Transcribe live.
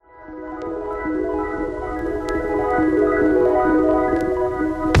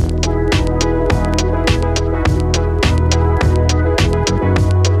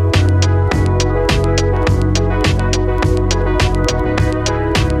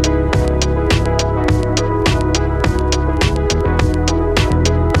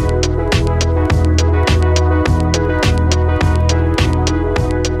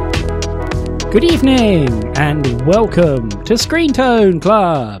Good evening and welcome to Screen Tone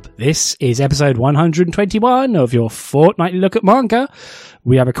Club. This is episode 121 of your fortnightly look at manga.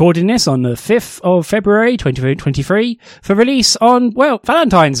 We are recording this on the 5th of February 2023 for release on, well,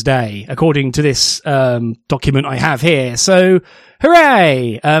 Valentine's Day, according to this document I have here. So,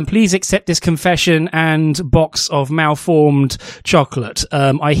 hooray! Please accept this confession and box of malformed chocolate.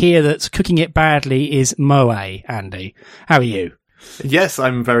 I hear that cooking it badly is moe, Andy. How are you? Yes,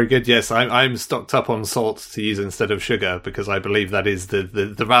 I'm very good. Yes, I'm stocked up on salt to use instead of sugar because I believe that is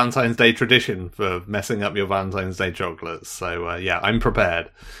the Valentine's Day tradition for messing up your Valentine's Day chocolates. So, yeah, I'm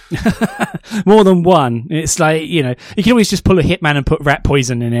prepared. More than one. It's like, you know, you can always just pull a hitman and put rat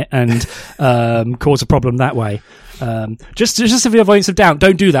poison in it and cause a problem that way. Just for the avoidance of doubt,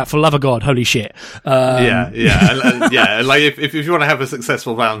 don't do that, for love of God, holy shit. Yeah. Like if you want to have a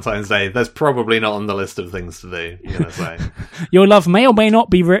successful Valentine's Day, that's probably not on the list of things to do. I'm gonna say your love may or may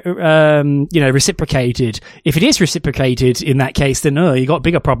not be, reciprocated. If it is reciprocated, in that case, then you got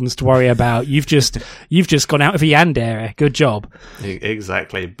bigger problems to worry about. You've just gone out of your yandere. Good job.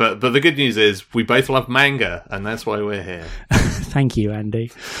 Exactly. But the good news is we both love manga, and that's why we're here. Thank you,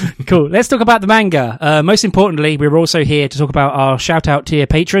 Andy. Cool. Let's talk about the manga. Most importantly, we're also here to talk about our shout-out tier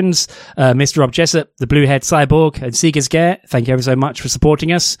patrons, Mr. Rob Jessup, the Bluehead Cyborg, and Seegers Gare. Thank you ever so much for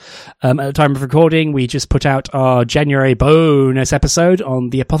supporting us. At the time of recording, we just put out our January bonus episode on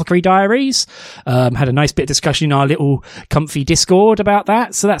the Apothecary Diaries. Had a nice bit of discussion in our little comfy Discord about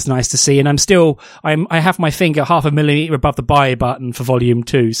that, so that's nice to see. And I have my finger half a millimeter above the buy button for volume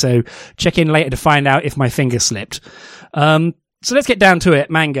 2, so check in later to find out if my finger slipped. So let's get down to it,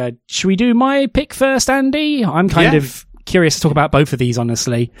 manga. Should we do my pick first, Andy? I'm kind of curious to talk about both of these,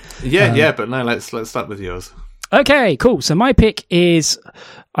 honestly. But no, let's start with yours. Okay, cool. So my pick is,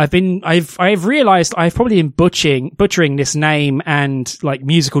 I've realized I've probably been butchering this name and like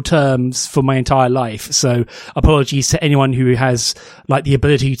musical terms for my entire life. So apologies to anyone who has like the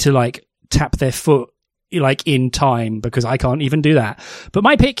ability to like tap their foot like in time, because I can't even do that. But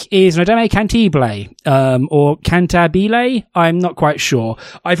my pick is Nodame Cantabile, or Cantabile. I'm not quite sure.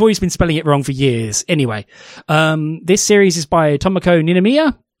 I've always been spelling it wrong for years. Anyway, this series is by Tomoko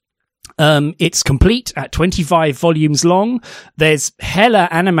Ninomiya. It's complete at 25 volumes long. There's hella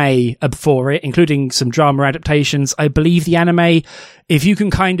anime for it, including some drama adaptations. I believe the anime, if you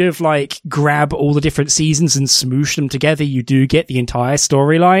can kind of like grab all the different seasons and smoosh them together, you do get the entire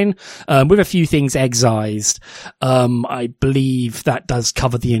storyline, with a few things excised. I believe that does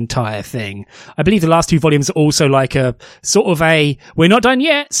cover the entire thing. I believe the last 2 volumes are also like a sort of a we're not done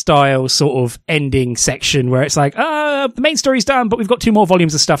yet style sort of ending section where it's like, the main story's done, but we've got 2 more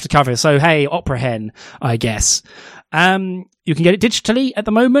volumes of stuff to cover. So hey, opera hen, I guess. You can get it digitally at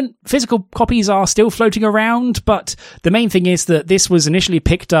the moment. Physical copies are still floating around, but the main thing is that this was initially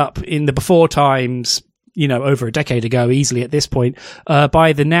picked up in the before times, you know, over a decade ago, easily at this point,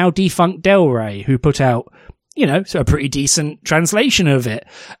 by the now defunct Del Rey, who put out, you know, so a pretty decent translation of it.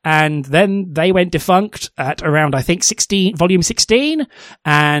 And then they went defunct at around, I think, volume 16.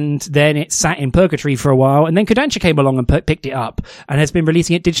 And then it sat in purgatory for a while. And then Kodansha came along and picked it up and has been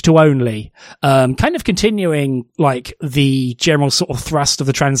releasing it digital only. Kind of continuing like the general sort of thrust of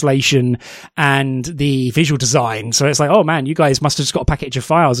the translation and the visual design. So it's like, oh man, you guys must have just got a package of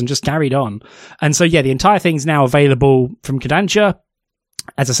files and just carried on. And so yeah, the entire thing's now available from Kodansha.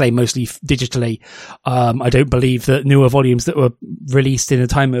 As I say, mostly digitally. I don't believe that newer volumes that were released in the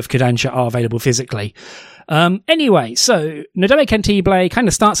time of Kodansha are available physically. Anyway, so Nodame Cantabile kind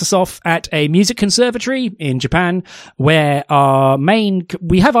of starts us off at a music conservatory in Japan where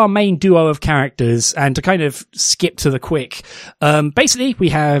we have our main duo of characters, and to kind of skip to the quick, basically we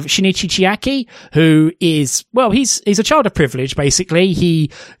have Shinichi Chiaki, who is, well, he's a child of privilege, basically.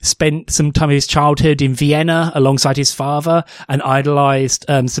 He spent some time of his childhood in Vienna alongside his father and idolized,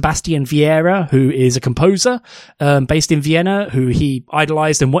 Sebastian Vieira, who is a composer, based in Vienna, who he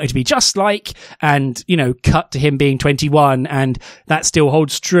idolized and wanted to be just like, and, you know, cut to him being 21, and that still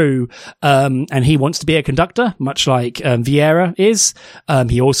holds true. And he wants to be a conductor, much like Vieira is.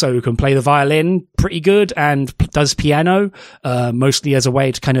 He also can play the violin pretty good and does piano, mostly as a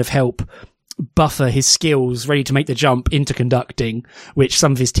way to kind of help buffer his skills, ready to make the jump into conducting, which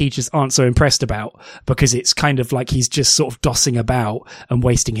some of his teachers aren't so impressed about, because it's kind of like he's just sort of dossing about and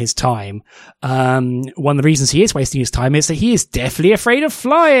wasting his time. One of the reasons he is wasting his time is that he is deathly afraid of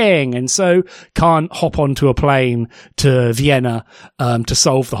flying, and so can't hop onto a plane to Vienna to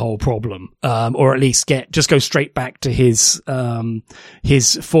solve the whole problem, or at least go straight back to his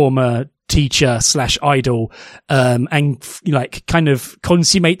former teacher / idol, and like kind of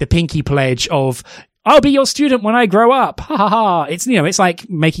consummate the pinky pledge of, I'll be your student when I grow up. Ha ha ha. It's, it's like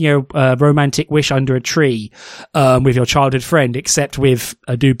making a romantic wish under a tree, with your childhood friend, except with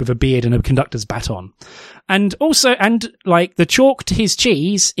a dude with a beard and a conductor's baton. And also, like, the chalk to his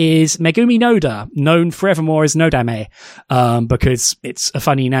cheese is Megumi Noda, known forevermore as Nodame, because it's a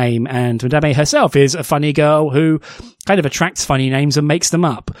funny name, and Nodame herself is a funny girl who kind of attracts funny names and makes them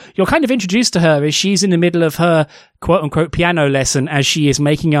up. You're kind of introduced to her as she's in the middle of her quote-unquote piano lesson as she is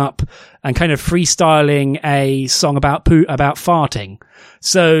making up and kind of freestyling a song about farting.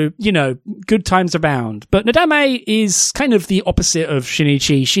 So, good times abound. But Nodame is kind of the opposite of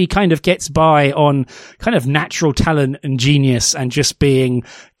Shinichi. She kind of gets by on kind of natural talent and genius and just being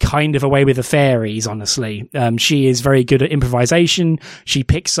kind of away with the fairies, honestly. She is very good at improvisation. She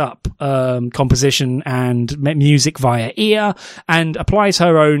picks up composition and music via ear and applies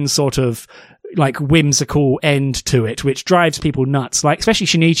her own sort of like whimsical end to it, which drives people nuts, like especially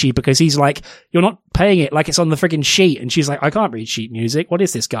Shinichi, because he's like, you're not playing it like it's on the friggin' sheet, and she's like, I can't read sheet music, what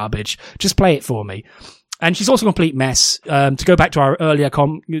is this garbage, just play it for me. And she's also a complete mess. To go back to our earlier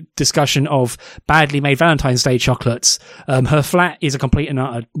discussion of badly made Valentine's Day chocolates, her flat is a complete and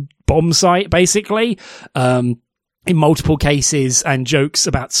utter bomb site, basically. In multiple cases, and jokes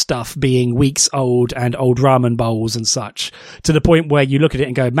about stuff being weeks old and old ramen bowls and such, to the point where you look at it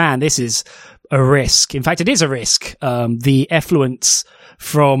and go, man, this is a risk. In fact, it is a risk. The effluence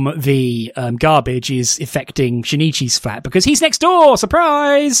from the garbage is affecting Shinichi's flat because he's next door.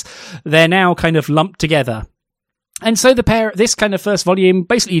 Surprise! They're now kind of lumped together. And so this kind of first volume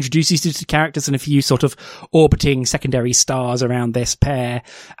basically introduces you to characters and a few sort of orbiting secondary stars around this pair.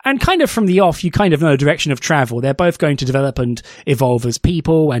 And kind of from the off, you kind of know the direction of travel. They're both going to develop and evolve as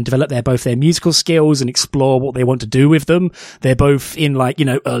people and develop both their musical skills and explore what they want to do with them. They're both in like,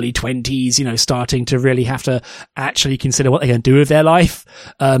 early 20s, starting to really have to actually consider what they're going to do with their life.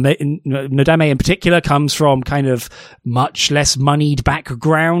 Nodame in particular comes from kind of much less moneyed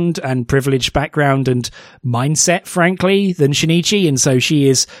background and privileged background and mindset, frankly, than Shinichi, and so she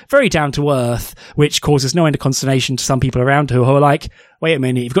is very down to earth, which causes no end of consternation to some people around her who are like, wait a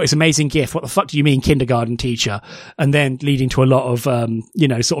minute, you've got this amazing gift, what the fuck do you mean kindergarten teacher? And then leading to a lot of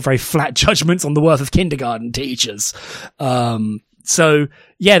sort of very flat judgments on the worth of kindergarten teachers. So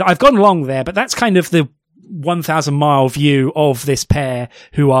yeah, I've gone along there, but that's kind of the 1,000-mile view of this pair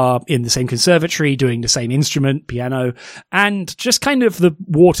who are in the same conservatory, doing the same instrument, piano, and just kind of the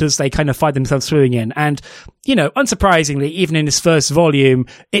waters they kind of find themselves swimming in. And, unsurprisingly, even in this first volume,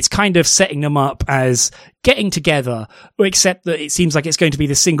 it's kind of setting them up as getting together, except that it seems like it's going to be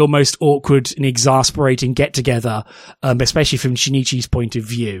the single most awkward and exasperating get-together, especially from Shinichi's point of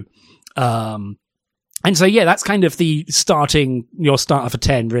view. And so, yeah, that's kind of your starter for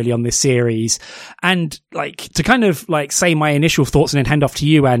 10 really on this series. And like, to kind of like say my initial thoughts and then hand off to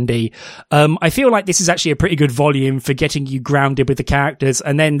you, Andy, I feel like this is actually a pretty good volume for getting you grounded with the characters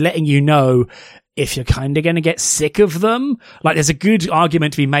and then letting you know if you're kind of going to get sick of them. Like, there's a good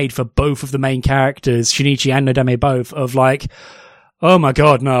argument to be made for both of the main characters, Shinichi and Nodame both, of like, oh my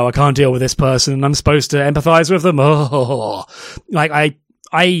god, no, I can't deal with this person. I'm supposed to empathize with them. Oh, like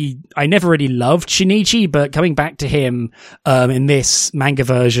I never really loved Shinichi, but coming back to him in this manga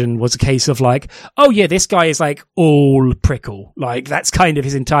version was a case of like, oh yeah, this guy is like all prickle. Like, that's kind of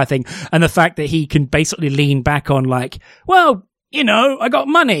his entire thing. And the fact that he can basically lean back on like, well, I got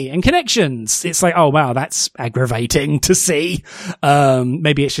money and connections. It's like, oh wow, that's aggravating to see.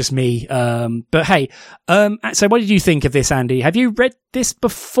 Maybe it's just me. But hey, so what did you think of this, Andy? Have you read this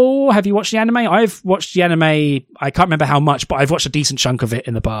before? Have you watched the anime? I've watched the anime. I can't remember how much, but I've watched a decent chunk of it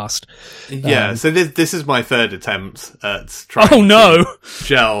in the past. Yeah. So this is my third attempt at trying to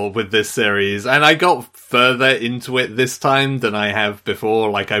gel with this series. And I got further into it this time than I have before.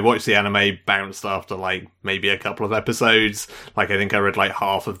 Like, I watched the anime, bounced after like maybe a couple of episodes. Like, I think I read like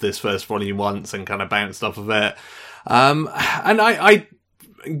half of this first volume once and kind of bounced off of it. And I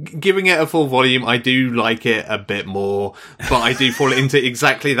giving it a full volume, I do like it a bit more, but I do fall into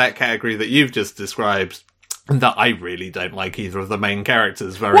exactly that category that you've just described. That I really don't like either of the main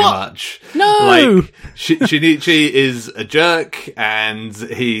characters very much. No! Like, Shinichi is a jerk, and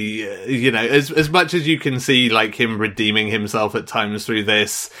he, as much as you can see, like, him redeeming himself at times through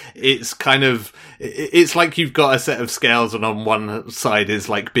this, it's kind of, it's like you've got a set of scales, and on one side is,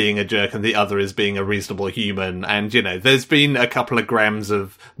 like, being a jerk, and the other is being a reasonable human, and, there's been a couple of grams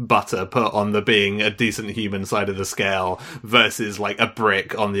of butter put on the being a decent human side of the scale, versus, like, a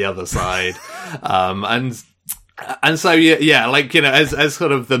brick on the other side. And so, yeah, like, as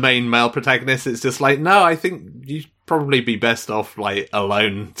sort of the main male protagonist, it's just like, no, I think you'd probably be best off, like,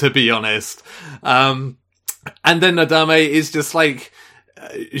 alone, to be honest. And then Nodame is just like,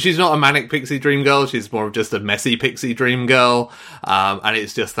 she's not a manic pixie dream girl. She's more of just a messy pixie dream girl. And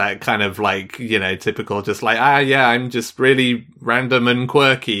it's just that kind of like, you know, typical, just like, yeah, I'm just really random and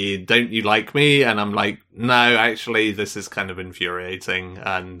quirky. Don't you like me? And I'm like, no, actually, this is kind of infuriating.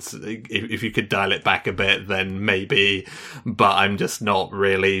 And if you could dial it back a bit, then maybe, but I'm just not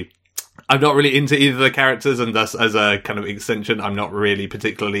really into either of the characters, and thus, as a kind of extension, I'm not really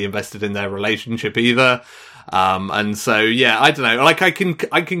particularly invested in their relationship either. And so, yeah, I don't know, like, I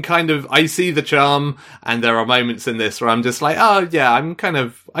can kind of, I see the charm, and there are moments in this where I'm just like, oh, yeah, I kind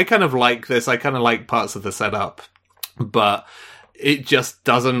of like this, I kind of like parts of the setup, but it just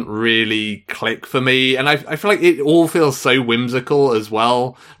doesn't really click for me. And I feel like it all feels so whimsical as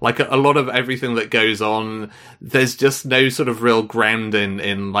well. Like a lot of everything that goes on, there's just no sort of real ground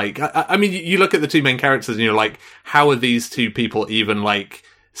in like, I mean, you look at the two main characters and you're like, how are these two people even like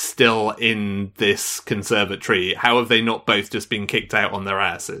still in this conservatory? How have they not both just been kicked out on their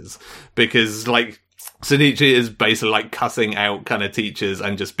asses? Because like, Shinichi is basically like cussing out kind of teachers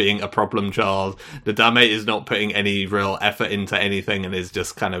and just being a problem child. Nadame is not putting any real effort into anything and is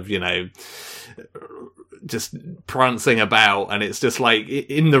just kind of, you know, just prancing about. And it's just like,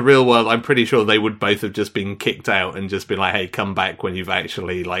 in the real world, I'm pretty sure they would both have just been kicked out and just been like, hey, come back when you've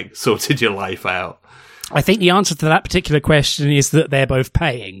actually like sorted your life out. I think the answer to that particular question is that they're both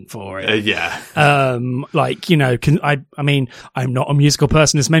paying for it. Yeah. Like, you know, I mean, I'm not a musical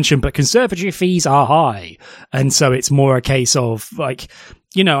person as mentioned, but conservatory fees are high. And so it's more a case of like,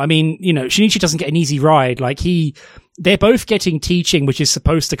 you know, I mean, you know, Shinichi doesn't get an easy ride. Like they're both getting teaching, which is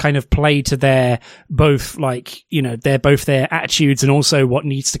supposed to kind of play to their both like, you know, they're both their attitudes and also what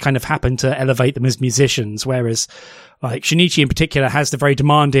needs to kind of happen to elevate them as musicians. Whereas like Shinichi in particular has the very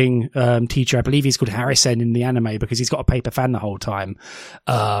demanding teacher. I believe he's called Harrison in the anime because he's got a paper fan the whole time.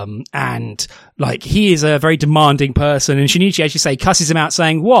 And like he is a very demanding person, and Shinichi, as you say, cusses him out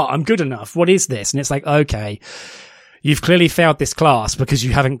saying, "What? I'm good enough. What is this?" And it's like, okay, you've clearly failed this class because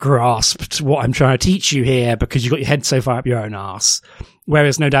you haven't grasped what I'm trying to teach you here because you got your head so far up your own arse.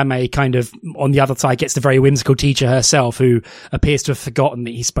 Whereas Nodame kind of, on the other side, gets the very whimsical teacher herself who appears to have forgotten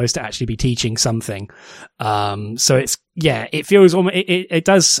that he's supposed to actually be teaching something. So it's, yeah, it feels almost, it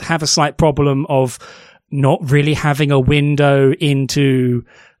does have a slight problem of not really having a window into,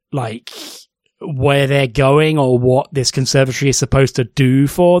 like, where they're going or what this conservatory is supposed to do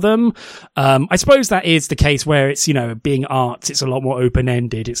for them. I suppose that is the case where it's, you know, being art, it's a lot more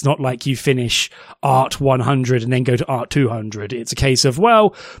open-ended. It's not like you finish art 100 and then go to art 200. It's a case of,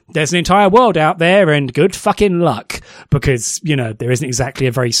 well, there's an entire world out there and good fucking luck, because, you know, there isn't exactly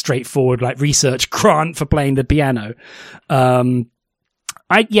a very straightforward, like, research grant for playing the piano.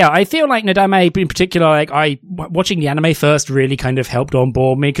 I feel like Nadame in particular, like watching the anime first really kind of helped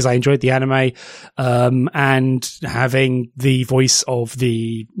onboard me because I enjoyed the anime, and having the voice of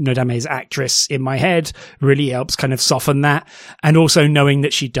the Nadame's actress in my head really helps kind of soften that. And also knowing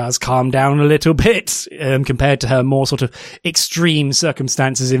that she does calm down a little bit, compared to her more sort of extreme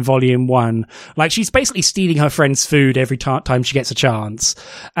circumstances in volume 1. Like she's basically stealing her friend's food every time she gets a chance.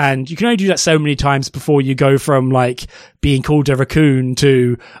 And you can only do that so many times before you go from like being called a raccoon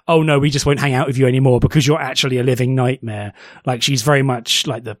to, oh no, we just won't hang out with you anymore because you're actually a living nightmare. Like she's very much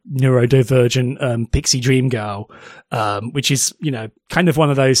like the neurodivergent pixie dream girl, which is, you know, kind of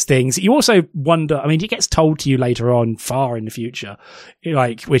one of those things. You also wonder, I mean, it gets told to you later on, far in the future,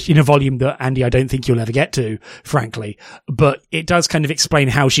 like, which in a volume that, Andy, I don't think you'll ever get to, frankly, but it does kind of explain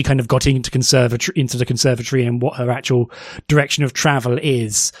how she kind of got into the conservatory and what her actual direction of travel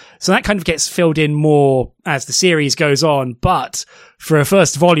is. So that kind of gets filled in more as the series goes on, but for a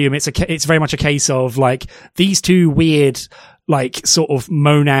first volume, it's very much a case of like these two weird, like sort of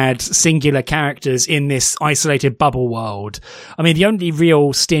monad singular characters in this isolated bubble world. I mean, the only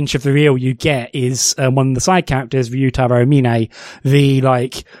real stench of the real you get is one of the side characters, Ryutaro Mine, the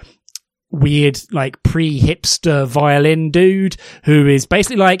like weird, like pre-hipster violin dude who is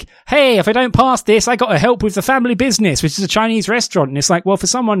basically like, hey, if I don't pass this, I got to help with the family business, which is a Chinese restaurant. And it's like, well, for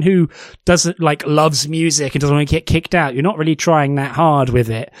someone who doesn't like loves music and doesn't want to get kicked out, you're not really trying that hard with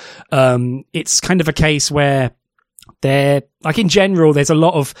it. It's kind of a case where they're like, in general, there's a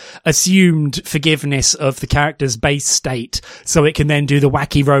lot of assumed forgiveness of the character's base state, so it can then do the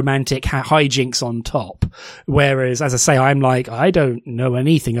wacky romantic hijinks on top. Whereas, as I say, I'm like, I don't know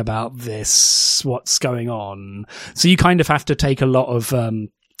anything about this. What's going on? So you kind of have to take a lot of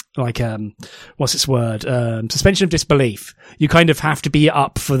like what's its word, suspension of disbelief. You kind of have to be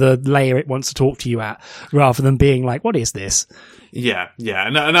up for the layer it wants to talk to you at, rather than being like, what is this? Yeah,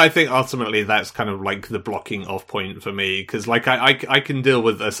 and I think ultimately that's kind of like the blocking off point for me, because like I can deal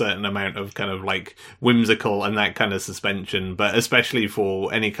with a certain amount of kind of like whimsical and that kind of suspension, but especially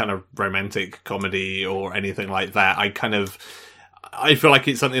for any kind of romantic comedy or anything like that, I feel like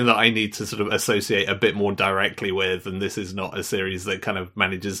it's something that I need to sort of associate a bit more directly with, and this is not a series that kind of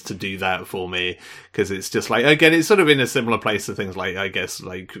manages to do that for me, because it's just like, again, it's sort of in a similar place to things like, I guess,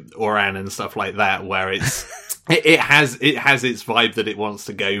 like Oran and stuff like that, where it's it has its vibe that it wants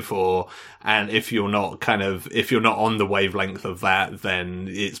to go for, and if you're not on the wavelength of that, then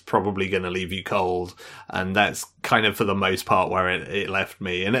it's probably going to leave you cold, and that's kind of for the most part where it left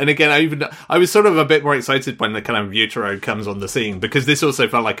me. And again, I was sort of a bit more excited when the kind of Yutaro comes on the scene, because this also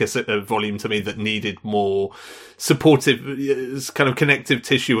felt like a volume to me that needed more supportive, kind of connective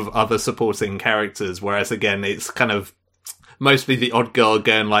tissue of other supporting characters, whereas again, it's kind of mostly the odd girl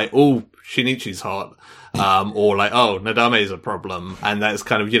going like, oh, Shinichi's hot. Or like, oh, Nadame's a problem, and that's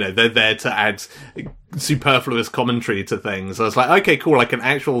kind of, they're there to add superfluous commentary to things. I was like, okay, cool, like an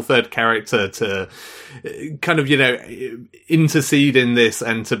actual third character to kind of, intercede in this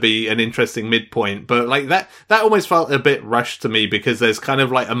and to be an interesting midpoint. But like that almost felt a bit rushed to me, because there's kind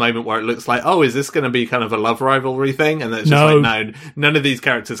of like a moment where it looks like, oh, is this going to be kind of a love rivalry thing? And it's just like, no, none of these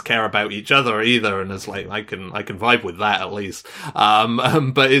characters care about each other either. And it's like, I can vibe with that at least.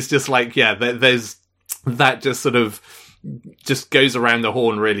 But it's just like, yeah, there's that just sort of just goes around the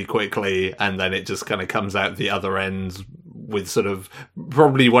horn really quickly, and then it just kind of comes out the other end with sort of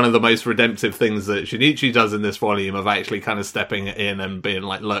probably one of the most redemptive things that Shinichi does in this volume, of actually kind of stepping in and being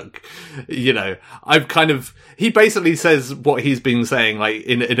like, look, he basically says what he's been saying like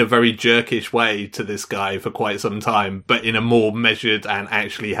in a very jerkish way to this guy for quite some time, but in a more measured and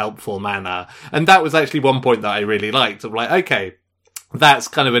actually helpful manner. And that was actually one point that I really liked, of like, okay, that's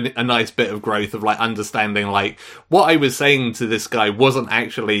kind of a nice bit of growth of like understanding like what I was saying to this guy wasn't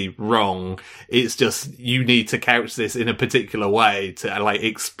actually wrong. It's just you need to couch this in a particular way to like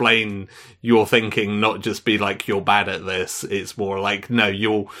explain your thinking, not just be like, you're bad at this. It's more like, no,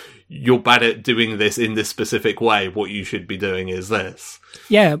 you're bad at doing this in this specific way. What you should be doing is this.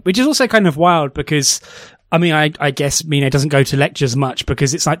 Yeah, which is also kind of wild, because I mean, I guess Mina doesn't go to lectures much,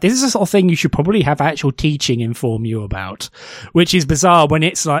 because it's like, this is the sort of thing you should probably have actual teaching inform you about, which is bizarre when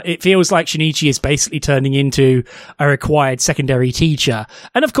it's like, it feels like Shinichi is basically turning into a required secondary teacher.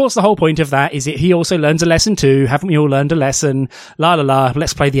 And of course, the whole point of that is he also learns a lesson too. Haven't we all learned a lesson? La la la,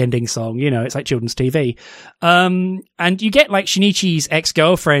 let's play the ending song. It's like children's TV. And you get like Shinichi's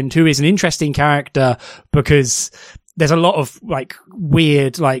ex-girlfriend, who is an interesting character, because there's a lot of like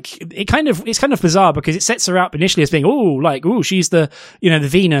weird, like it's kind of bizarre, because it sets her up initially as being, she's the, the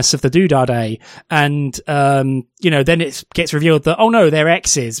Venus of the Doodade. And, then it gets revealed that, oh no, they're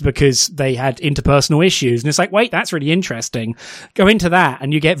exes because they had interpersonal issues. And it's like, wait, that's really interesting. Go into that,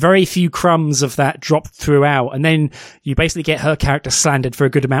 and you get very few crumbs of that dropped throughout. And then you basically get her character slandered for a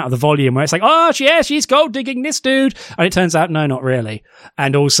good amount of the volume, where it's like, oh yeah, she's gold digging this dude. And it turns out, no, not really.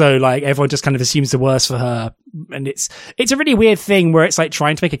 And also like everyone just kind of assumes the worst for her. And it's a really weird thing where it's like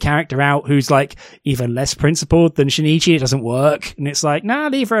trying to make a character out who's like even less principled than Shinichi. It doesn't work. And it's like, nah,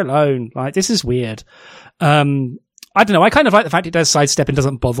 leave her alone. Like, this is weird. I don't know. I kind of like the fact it does sidestep and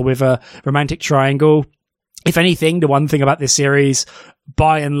doesn't bother with a romantic triangle. If anything, the one thing about this series,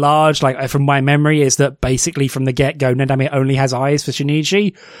 by and large, like from my memory, is that basically from the get-go, Nadame only has eyes for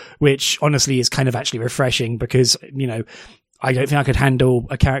Shinichi, which honestly is kind of actually refreshing, because, I don't think I could handle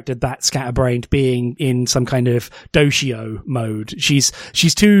a character that scatterbrained being in some kind of doshio mode. She's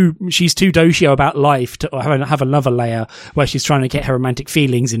too doshio about life to have another layer where she's trying to get her romantic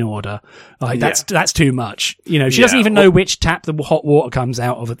feelings in order. Like that's too much. She doesn't even know which tap the hot water comes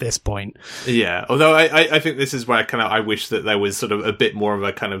out of at this point. Yeah, although I think this is where I wish that there was sort of a bit more of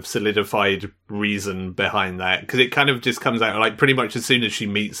a kind of solidified reason behind that, because it kind of just comes out like pretty much as soon as she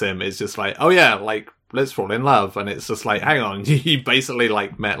meets him, it's just like, oh yeah, like, let's fall in love. And it's just like, hang on, you basically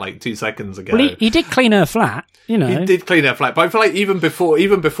like met like 2 seconds ago. Well, he did clean her flat, He did clean her flat, but I feel like even before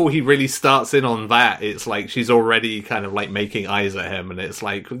he really starts in on that, it's like she's already kind of like making eyes at him, and it's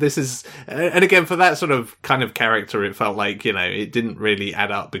like, this is, and again, for that sort of kind of character, it felt like, it didn't really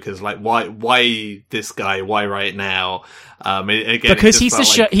add up, because like, why this guy? Why right now? Again, because he's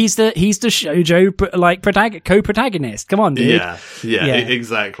the shoujo like co-protagonist. Come on, dude. Yeah,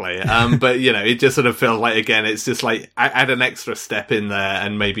 exactly. But it just sort of feel like, again, it's just like add an extra step in there,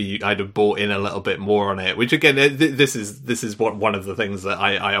 and maybe I'd have bought in a little bit more on it. Which again, this is what one of the things that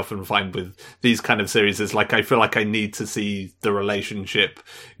I often find with these kind of series is like I feel like I need to see the relationship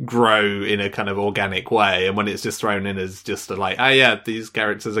grow in a kind of organic way, and when it's just thrown in as just like, these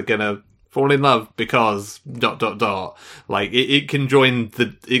characters are gonna fall in love because ... like it can join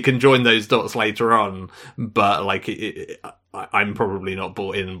those dots later on, but like I'm probably not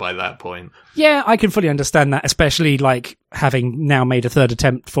bought in by that point. Yeah, I can fully understand that, especially like having now made a third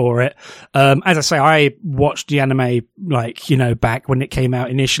attempt for it. As I say, I watched the anime like, back when it came out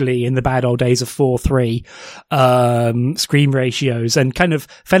initially in the bad old days of 4:3 screen ratios, and kind of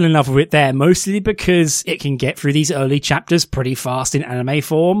fell in love with it there, mostly because it can get through these early chapters pretty fast in anime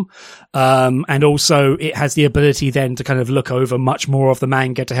form. And also it has the ability then to kind of look over much more of the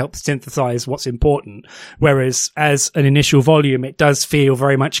manga to help synthesize what's important. Whereas as an initial volume, it does feel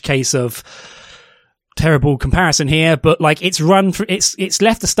very much a case of, terrible comparison here, but like it's run through, it's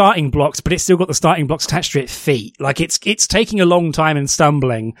left the starting blocks, but it's still got the starting blocks attached to its feet. Like it's taking a long time and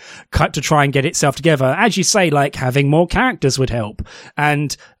stumbling to try and get itself together. As you say, like having more characters would help.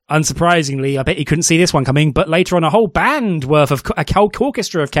 And unsurprisingly, I bet you couldn't see this one coming, but later on a whole band worth of a whole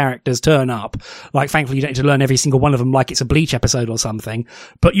orchestra of characters turn up. Like, thankfully you don't need to learn every single one of them like it's a Bleach episode or something,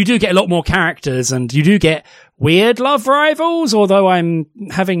 but you do get a lot more characters, and you do get weird love rivals, although I'm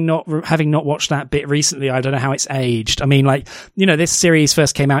having not watched that bit recently, I don't know how it's aged. I mean, like, this series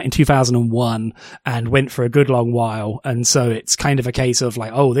first came out in 2001 and went for a good long while, and so it's kind of a case of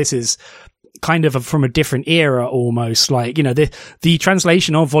like, oh, this is kind of from a different era almost. Like, the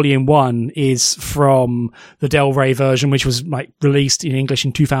translation of volume 1 is from the Del Rey version, which was like released in English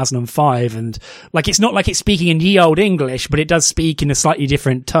in 2005. And like, it's not like it's speaking in ye old English, but it does speak in a slightly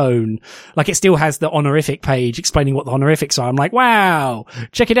different tone. Like, it still has the honorific page explaining what the honorifics are. I'm like, wow,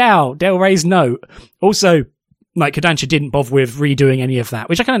 check it out. Del Rey's note. Also, like, Kodansha didn't bother with redoing any of that,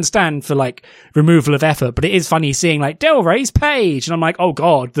 which I can understand for like removal of effort, but it is funny seeing like Del Rey's page, and I'm like, oh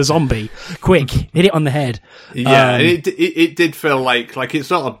god, the zombie, quick, hit it on the head. Yeah, it did feel like it's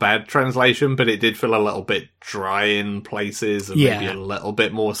not a bad translation, but it did feel a little bit dry in places, and maybe a little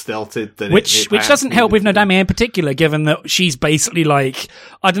bit more stilted than which doesn't help with Nodame in particular, given that she's basically like,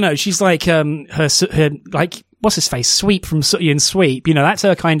 I don't know, she's like her like, what's his face? Sweep from Sooty and Sweep. That's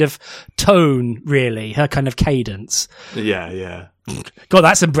her kind of tone, really. Her kind of cadence. Yeah. God,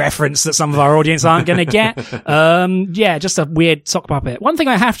 that's a reference that some of our audience aren't going to get. Just a weird sock puppet. One thing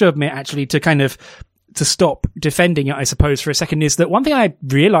I have to admit, actually, to stop defending it, I suppose, for a second, is that one thing I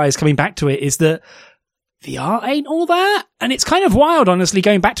realized coming back to it is that the art ain't all that. And it's kind of wild, honestly,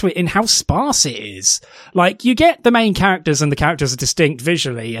 going back to it in how sparse it is. Like, you get the main characters, and the characters are distinct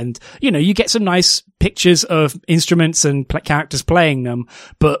visually, and, you get some nice pictures of instruments and characters playing them,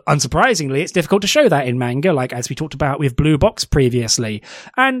 but unsurprisingly, it's difficult to show that in manga, like as we talked about with Blue Box previously.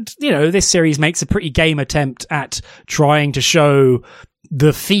 And, this series makes a pretty game attempt at trying to show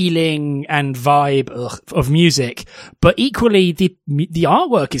the feeling and vibe of music, but equally the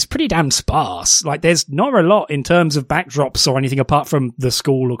artwork is pretty damn sparse. Like, there's not a lot in terms of backdrops or anything apart from the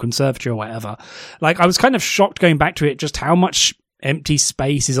school or conservatory or whatever. Like, I was kind of shocked going back to it just how much empty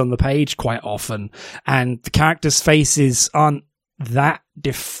space is on the page quite often, and the characters' faces aren't that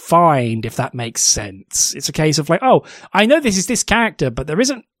defined, if that makes sense. It's a case of like, oh, I know this is this character, but there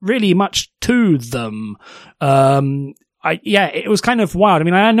isn't really much to them. It was kind of wild. I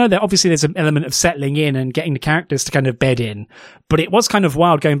mean, I know that obviously there's an element of settling in and getting the characters to kind of bed in, but it was kind of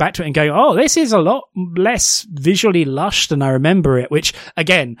wild going back to it and going, oh, this is a lot less visually lush than I remember it, which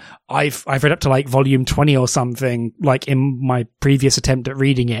again, I've read up to like volume 20 or something, like in my previous attempt at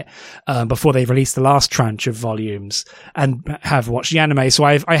reading it, before they released the last tranche of volumes, and have watched the anime. So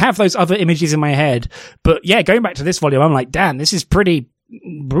I have those other images in my head, but yeah, going back to this volume, I'm like, damn, this is pretty,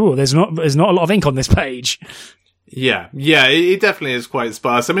 there's not a lot of ink on this page. Yeah, it definitely is quite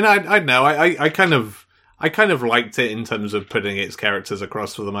sparse. I mean, I know, I kind of liked it in terms of putting its characters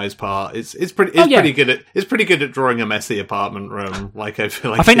across for the most part. It's pretty good at drawing a messy apartment room. Like, I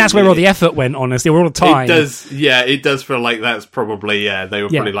feel like I think that's where all the effort went, honestly, all the time. It does feel like that's probably, they were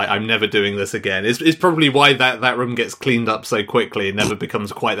probably like, I'm never doing this again. It's probably why that room gets cleaned up so quickly and never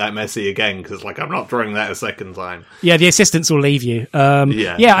becomes quite that messy again, because like, I'm not drawing that a second time. Yeah, the assistants will leave you.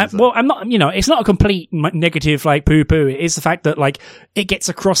 Exactly. I'm not, it's not a complete negative like poo-poo. It is the fact that like, it gets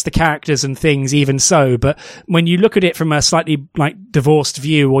across the characters and things even so, but when you look at it from a slightly like divorced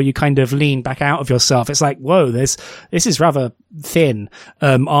view, or you kind of lean back out of yourself, it's like, whoa, this is rather thin,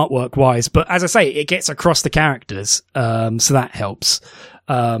 artwork wise. But as I say, it gets across the characters, so that helps.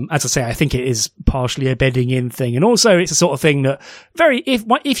 As I say, I think it is partially a bedding in thing, and also it's a sort of thing that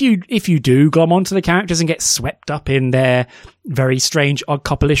if you do glom onto the characters and get swept up in their very strange odd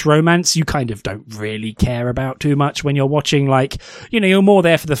couple-ish romance, you kind of don't really care about too much when you're watching. Like, you're more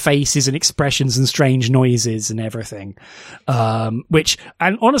there for the faces and expressions and strange noises and everything. Which,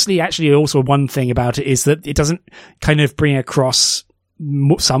 and honestly, actually, also one thing about it is that it doesn't kind of bring across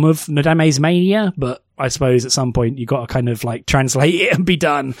some of Nadame's mania, but I suppose at some point you got to kind of like translate it and be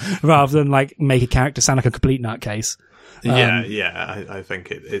done, rather than like make a character sound like a complete nutcase. I think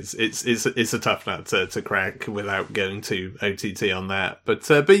it's a tough nut to crack without going to OTT on that. But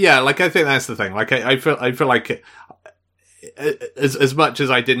yeah, like I think that's the thing. Like I feel like as much as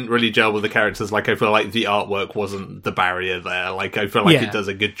I didn't really gel with the characters, like I feel like the artwork wasn't the barrier there. Like I feel like it does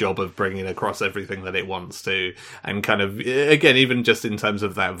a good job of bringing across everything that it wants to, and kind of, again, even just in terms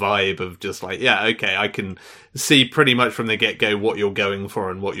of that vibe of just like, yeah, okay, I can see pretty much from the get-go what you're going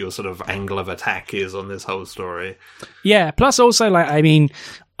for and what your sort of angle of attack is on this whole story. Yeah, plus also, like, I mean,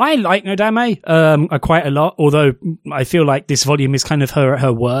 I like Nodame quite a lot, although I feel like this volume is kind of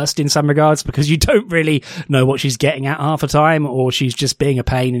her worst in some regards, because you don't really know what she's getting at half the time, or she's just being a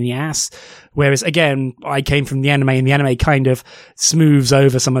pain in the ass. Whereas, again, I came from the anime, and the anime kind of smooths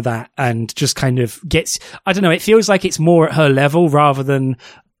over some of that and just kind of gets, I don't know, it feels like it's more at her level rather than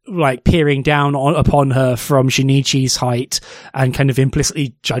like peering down upon her from Shinichi's height and kind of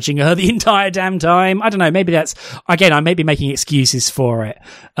implicitly judging her the entire damn time. I don't know. Maybe that's, again, I may be making excuses for it.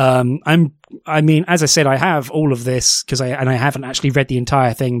 I mean, as I said, I have all of this I haven't actually read the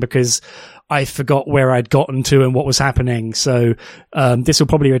entire thing because I forgot where I'd gotten to and what was happening. So, this will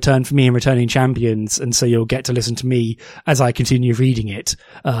probably return for me in Returning Champions. And so you'll get to listen to me as I continue reading it.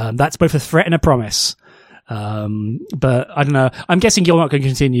 That's both a threat and a promise. But I don't know. I'm guessing you're not going to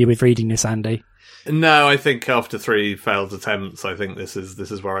continue with reading this, Andy. No, I think after 3 failed attempts, I think this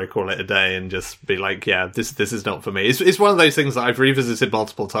is where I call it a day and just be like, yeah, this is not for me. It's one of those things that I've revisited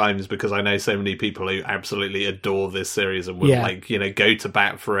multiple times because I know so many people who absolutely adore this series and will go to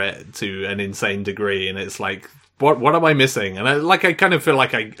bat for it to an insane degree, and it's like, what am I missing? And I kind of feel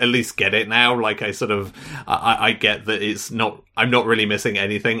like I at least get it now. Like I sort of, I get that I'm not really missing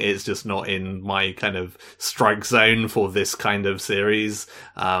anything. It's just not in my kind of strike zone for this kind of series.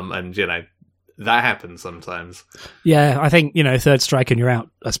 And that happens sometimes. Yeah, I think, third strike and you're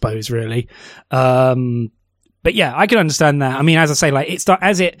out, I suppose, really. But yeah, I can understand that. I mean, as I say, like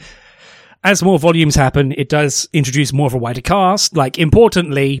as more volumes happen, it does introduce more of a wider cast. Like,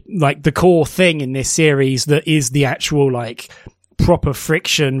 importantly, like the core thing in this series that is the actual, like, proper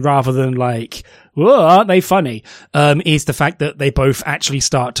friction rather than like, whoa, aren't they funny? Is the fact that they both actually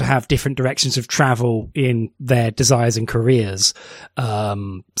start to have different directions of travel in their desires and careers,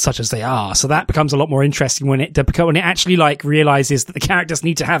 such as they are. So that becomes a lot more interesting when it actually like realizes that the characters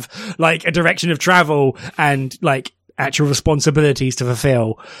need to have like a direction of travel and like actual responsibilities to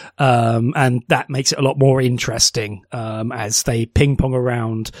fulfill. And that makes it a lot more interesting, as they ping pong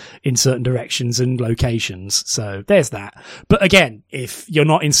around in certain directions and locations. So there's that. But again, if you're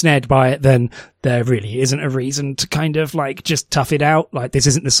not ensnared by it, then there really isn't a reason to kind of like just tough it out. Like, this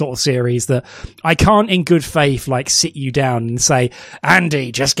isn't the sort of series that I can't in good faith like sit you down and say,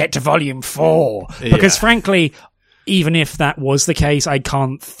 Andy, just get to volume 4. Because frankly, even if that was the case,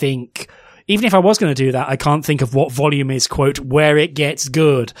 even if I was going to do that, I can't think of what volume is, quote, where it gets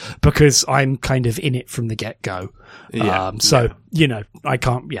good, because I'm kind of in it from the get-go. I can't, so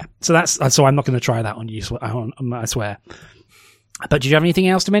I'm not going to try that on you, I swear. But did you have anything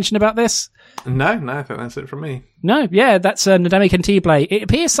else to mention about this? No, I think that's it from me. No, yeah, that's Nadame Cantible. It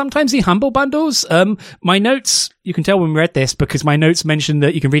appears sometimes in Humble Bundles. My notes, you can tell when we read this because my notes mention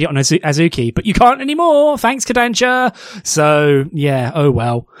that you can read it on Azuki, but you can't anymore, thanks Kodansha. So, yeah, oh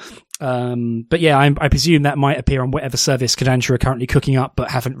well. But yeah, I presume that might appear on whatever service Kodansha are currently cooking up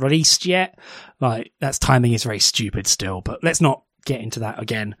but haven't released yet. Like, that's timing is very stupid still, but let's not get into that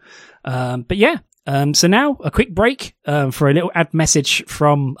again. But yeah, so now a quick break, for a little ad message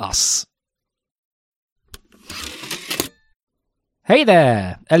from us. Hey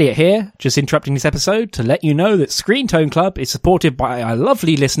there, Elliot here, just interrupting this episode to let you know that Screen Tone Club is supported by our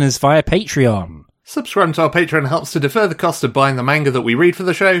lovely listeners via Patreon. Subscribing to our Patreon helps to defer the cost of buying the manga that we read for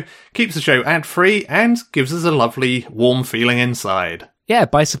the show, keeps the show ad-free, and gives us a lovely, warm feeling inside. Yeah,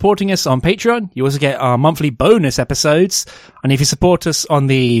 by supporting us on Patreon, you also get our monthly bonus episodes, and if you support us on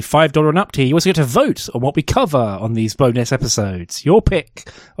the $5 and up tier, you also get to vote on what we cover on these bonus episodes. Your pick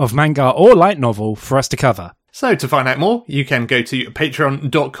of manga or light novel for us to cover. So to find out more, you can go to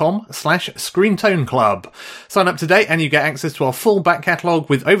patreon.com/ScreenToneClub. Sign up today and you get access to our full back catalogue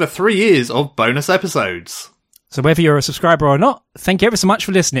with over 3 years of bonus episodes. So whether you're a subscriber or not, thank you ever so much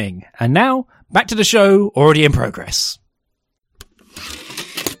for listening. And now, back to the show, already in progress.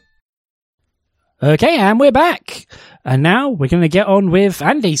 Okay, and we're back. And now we're going to get on with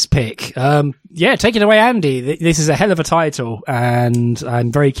Andy's pick. Yeah, take it away, Andy. This is a hell of a title, and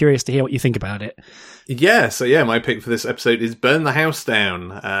I'm very curious to hear what you think about it. Yeah, so my pick for this episode is Burn the House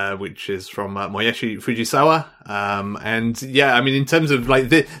Down, which is from Moyashi Fujisawa. And yeah, I mean, in terms of like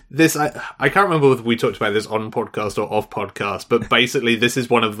this, I can't remember whether we talked about this on podcast or off podcast, but basically this is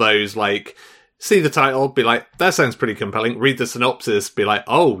one of those like, see the title, be like, that sounds pretty compelling. Read the synopsis, be like,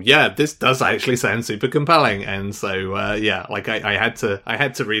 oh yeah, this does actually sound super compelling. And so, yeah, like I had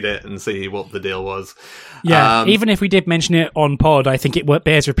to read it and see what the deal was. Yeah, even if we did mention it on pod, I think it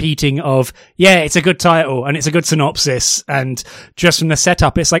bears repeating of, yeah, it's a good title and it's a good synopsis. And just from the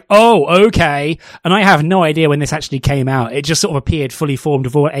setup, it's like, oh, okay. And I have no idea when this actually came out. It just sort of appeared fully formed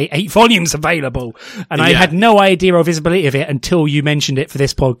with all 8 volumes available. And I had no idea or visibility of it until you mentioned it for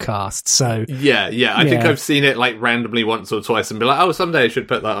this podcast. So yeah, I think I've seen it like randomly once or twice and be like, oh, someday I should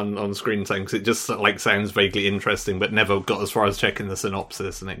put that on screen time, because it just like sounds vaguely interesting, but never got as far as checking the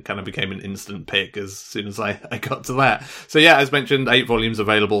synopsis, and it kind of became an instant pick as soon as I got to that. So yeah, as mentioned, 8 volumes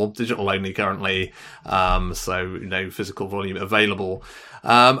available, digital only currently, so no physical volume available.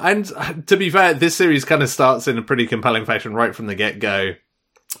 And to be fair, this series kind of starts in a pretty compelling fashion right from the get-go,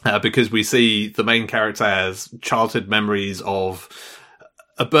 because we see the main character has childhood memories of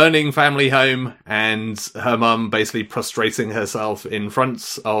a burning family home and her mum basically prostrating herself in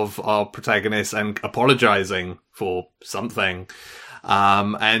front of our protagonist and apologizing for something.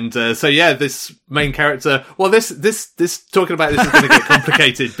 So yeah, this main character, well, this talking about this is going to get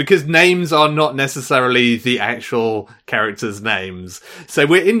complicated because names are not necessarily the actual characters' names. So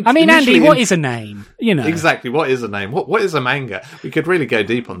we're in. I mean, Andy, what is a name? You know. Exactly. What is a name? What is a manga? We could really go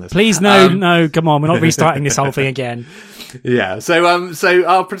deep on this. Please, no, come on. We're not restarting this whole thing again. Yeah. So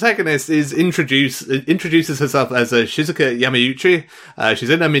our protagonist introduces herself as a Shizuka Yamauchi.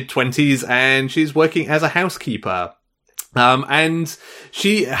 She's in her mid-20s and she's working as a housekeeper. And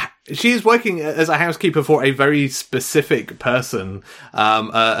she is working as a housekeeper for a very specific person,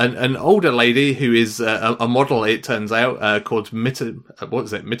 an older lady who is a model, it turns out, called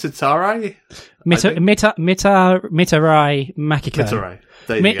Mitatarai? Mitarai Makiko. Mitarai.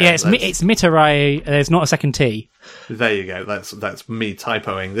 There you go. Yeah, it's Mitarai. There's not a second T. There you go. That's me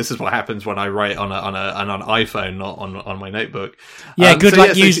typoing. This is what happens when I write on an iPhone, not on my notebook. Yeah,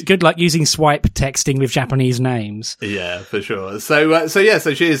 good luck using swipe texting with Japanese names. Yeah, for sure. So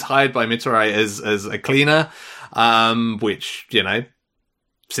she is hired by Mitarai as a cleaner, which, you know,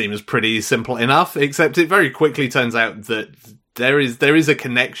 seems pretty simple enough, except it very quickly turns out that there is a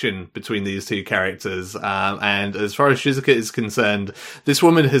connection between these two characters, and as far as Shizuka is concerned, this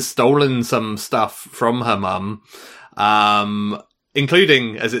woman has stolen some stuff from her mum,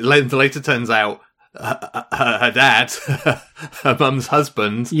 including, as it later turns out, her dad, her mum's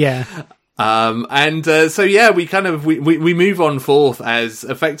husband. Yeah. So yeah, we move on forth as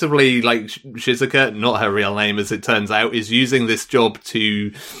effectively like Shizuka, not her real name as it turns out, is using this job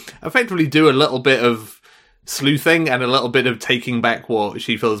to effectively do a little bit of sleuthing and a little bit of taking back what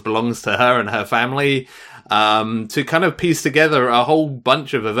she feels belongs to her and her family, to kind of piece together a whole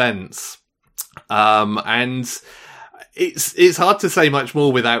bunch of events. And it's hard to say much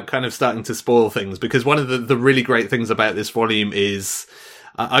more without kind of starting to spoil things, because one of the really great things about this volume is,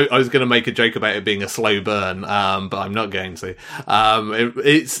 I was going to make a joke about it being a slow burn, but I'm not going to.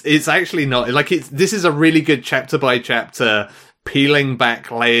 It's actually not, like, this is a really good chapter by chapter peeling back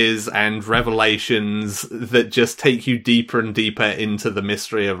layers and revelations that just take you deeper and deeper into the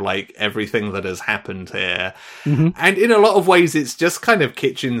mystery of like everything that has happened here. Mm-hmm. And in a lot of ways, it's just kind of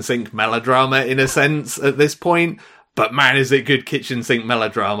kitchen sink melodrama in a sense at this point. But man, is it good kitchen sink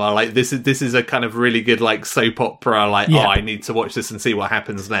melodrama. Like this is a kind of really good like soap opera, like, yeah. Oh, I need to watch this and see what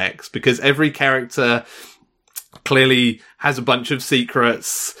happens next, because every character clearly has a bunch of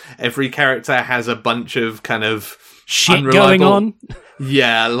secrets. Every character has a bunch of kind of shit going on.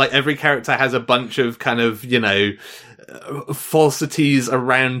 Yeah, like every character has a bunch of kind of, you know, falsities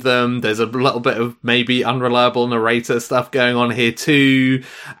around them. There's a little bit of maybe unreliable narrator stuff going on here too.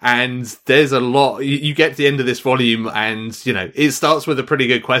 And there's a lot, you get to the end of this volume and, you know, it starts with a pretty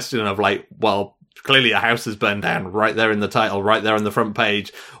good question of like, well, clearly a house has burned down right there in the title, right there on the front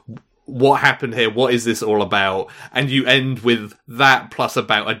page. What happened here? What is this all about? And you end with that plus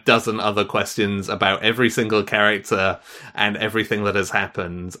about a dozen other questions about every single character and everything that has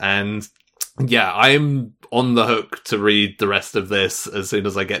happened. And yeah, I'm on the hook to read the rest of this as soon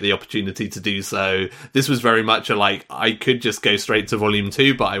as I get the opportunity to do so. This was very much a like, I could just go straight to volume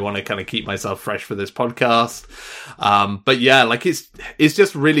 2, but I want to kind of keep myself fresh for this podcast. But yeah, like it's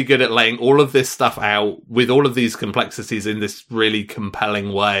just really good at laying all of this stuff out with all of these complexities in this really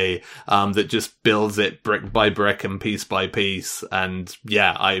compelling way, that just builds it brick by brick and piece by piece. And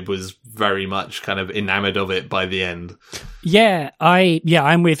yeah, I was very much kind of enamored of it by the end.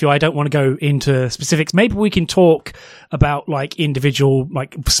 I'm with you. I don't want to go into specifics. Maybe we can talk about like individual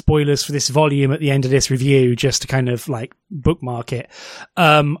like spoilers for this volume at the end of this review, just to kind of like bookmark it.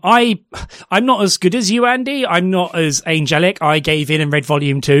 I'm not as good as you, Andy. I'm not as angelic. I gave in and read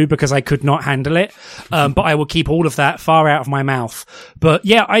volume 2 because I could not handle it. But I will keep all of that far out of my mouth. But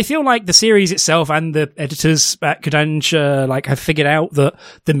yeah, I feel like the series itself and the editors at Kodansha like have figured out that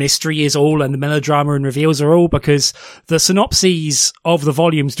the mystery is all and the melodrama and reveals are all, because the synopses of the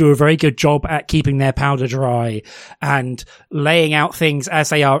volumes do a very good job at keeping their powder dry and laying out things as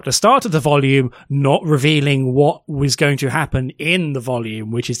they are at the start of the volume, not revealing what was going to happen in the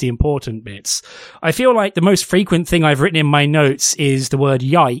volume, which is the important bits. I feel like the most frequent thing I've written in my notes is the word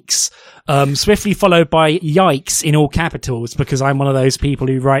yikes, swiftly followed by yikes in all capitals, because I'm one of those people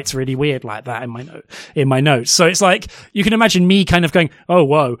who writes really weird like that in my notes. So it's like, you can imagine me kind of going, oh,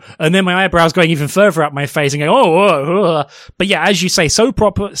 whoa. And then my eyebrows going even further up my face and going, oh, whoa, whoa. But yeah, as you say, soap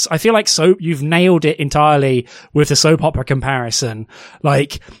opera, I feel like you've nailed it entirely with the soap opera comparison.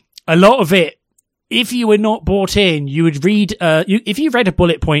 Like, a lot of it, if you were not bought in, you would read, if you read a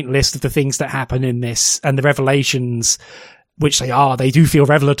bullet point list of the things that happen in this and the revelations, which they do feel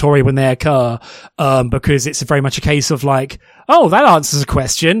revelatory when they occur, because it's very much a case of like, oh, that answers a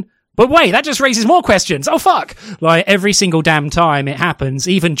question, but wait, that just raises more questions. Oh, fuck. Like, every single damn time it happens,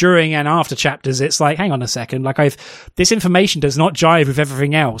 even during and after chapters, it's like, hang on a second, like this information does not jive with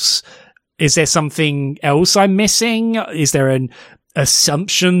everything else. Is there something else I'm missing? Is there an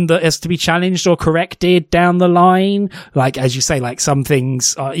assumption that has to be challenged or corrected down the line? Like, as you say, like some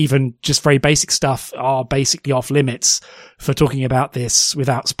things are even just very basic stuff are basically off limits for talking about this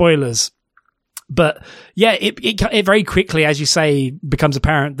without spoilers. But yeah, it very quickly, as you say, becomes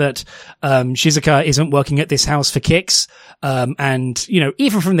apparent that Shizuka isn't working at this house for kicks. And, you know,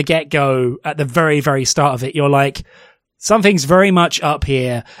 even from the get-go, at the very, very start of it, you're like, something's very much up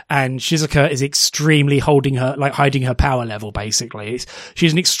here, and Shizuka is extremely hiding her power level, basically.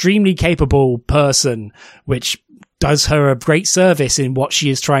 She's an extremely capable person, which does her a great service in what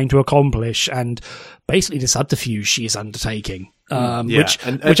she is trying to accomplish, and basically the subterfuge she is undertaking.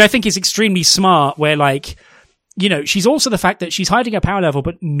 Which I think is extremely smart, where, like, you know, she's also the fact that she's hiding her power level,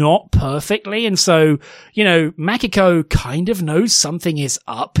 but not perfectly. And so, you know, Makiko kind of knows something is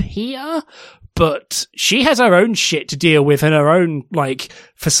up here, but she has her own shit to deal with and her own, like,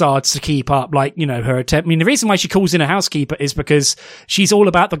 facades to keep up. Like, you know, her attempt. I mean, the reason why she calls in a housekeeper is because she's all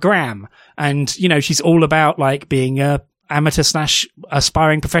about the gram. And, you know, she's all about, like, being a amateur /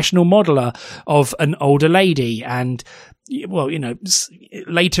 aspiring professional modeler of an older lady. And, well, you know,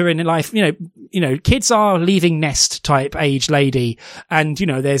 later in life, you know, kids are leaving nest type age lady. And, you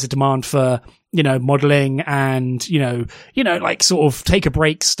know, there's a demand for, you know, modeling and, you know, like sort of take a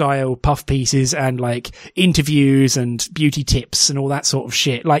break style puff pieces and like interviews and beauty tips and all that sort of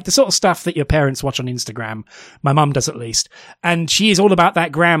shit. Like the sort of stuff that your parents watch on Instagram. My mum does, at least. And she is all about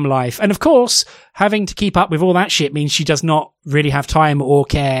that gram life. And of course, having to keep up with all that shit means she does not really have time or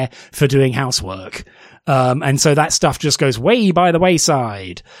care for doing housework. And so that stuff just goes way by the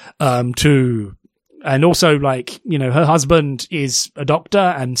wayside, and also, like, you know, her husband is a doctor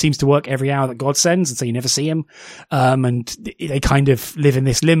and seems to work every hour that God sends, and so you never see him. And they kind of live in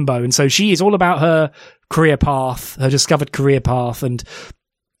this limbo. And so she is all about her career path, her discovered career path. And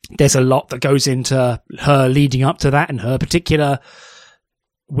there's a lot that goes into her leading up to that and her particular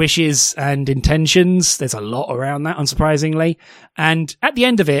wishes and intentions. There's a lot around that, unsurprisingly. And at the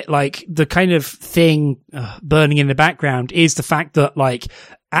end of it, like, the kind of thing burning in the background is the fact that, like,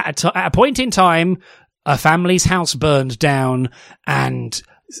 at a point in time, a family's house burned down, and,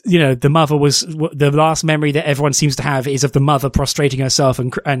 you know, the last memory that everyone seems to have is of the mother prostrating herself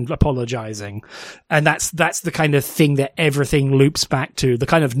and apologizing. And that's the kind of thing that everything loops back to, the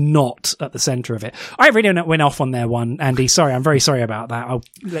kind of knot at the center of it. I really went off on there one, Andy. Sorry, I'm very sorry about that. I'll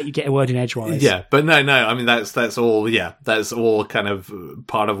let you get a word in edgewise. Yeah, but no, I mean, that's all kind of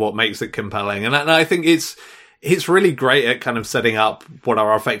part of what makes it compelling. And I think it's really great at kind of setting up what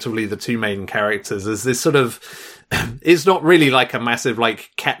are effectively the two main characters as this sort of, it's not really like a massive,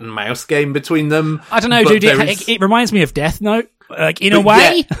 like, cat and mouse game between them. I don't know, dude. It reminds me of Death Note, like, in a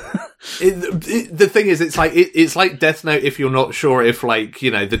way. The thing is, it's like Death Note if you're not sure if, like,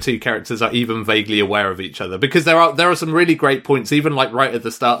 you know, the two characters are even vaguely aware of each other, because there are some really great points, even like right at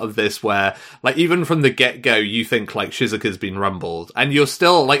the start of this, where like even from the get-go you think like Shizuka's been rumbled, and you're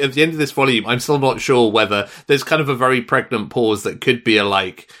still like at the end of this volume I'm still not sure whether there's kind of a very pregnant pause that could be a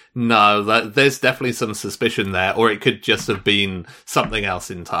like, no, there's definitely some suspicion there, or it could just have been something else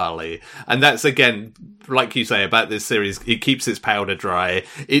entirely. And that's, again, like you say about this series, it keeps its powder dry.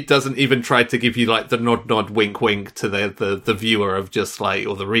 It doesn't even try to give you like the nod, wink, wink to the viewer of just like,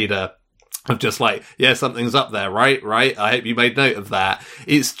 or the reader of just like, yeah, something's up there, right? I hope you made note of that.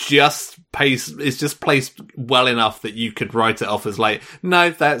 It's just placed well enough that you could write it off as like, no,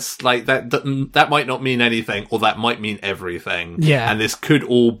 that's like, that might not mean anything, or that might mean everything. Yeah. And this could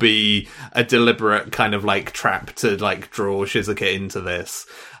all be a deliberate kind of like trap to like draw Shizuka into this.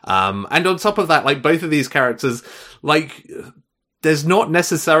 And on top of that, like both of these characters, like, there's not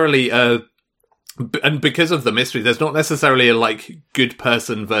necessarily and because of the mystery, there's not necessarily a like good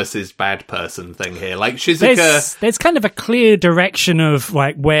person versus bad person thing here. Like Shizuka, there's kind of a clear direction of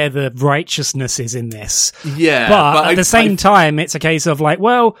like where the righteousness is in this. Yeah, but at the same time, it's a case of like,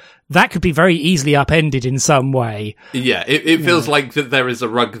 well, that could be very easily upended in some way. Yeah, it feels like that there is a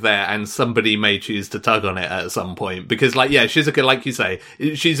rug there, and somebody may choose to tug on it at some point. Because, like, yeah, Shizuka, like you say,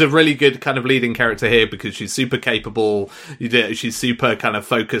 she's a really good kind of leading character here because she's super capable. She's super kind of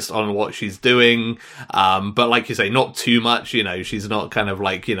focused on what she's doing. But like you say, not too much. You know, she's not kind of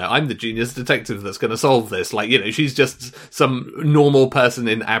like, you know, I'm the genius detective that's going to solve this. Like, you know, she's just some normal person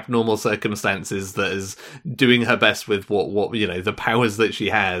in abnormal circumstances that is doing her best with what you know, the powers that she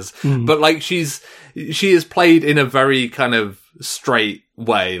has. But like she is played in a very kind of straight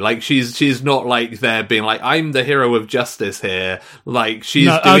way. Like she's not like there being like, I'm the hero of justice here. Like she's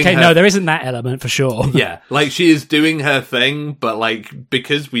there isn't that element for sure. Yeah, like she is doing her thing, but like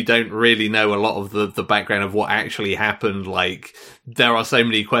because we don't really know a lot of the background of what actually happened, like there are so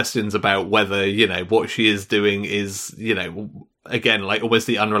many questions about whether, you know, what she is doing is, you know, again, like almost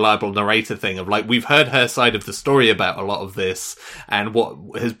the unreliable narrator thing of like, we've heard her side of the story about a lot of this and what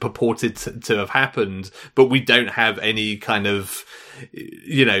has purported to have happened, but we don't have any kind of,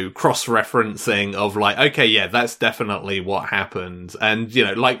 you know, cross-referencing of like, okay, yeah, that's definitely what happened. And, you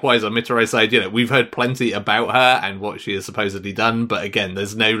know, likewise on Mitaro's side, you know, we've heard plenty about her and what she has supposedly done, but again,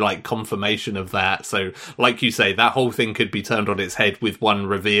 there's no like confirmation of that. So like you say, that whole thing could be turned on its head with one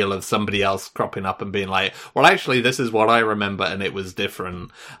reveal of somebody else cropping up and being like, well, actually, this is what I remember and it was different.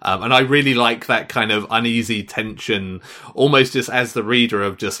 And I really like that kind of uneasy tension, almost just as the reader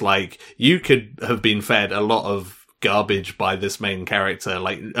of just like, you could have been fed a lot of garbage by this main character.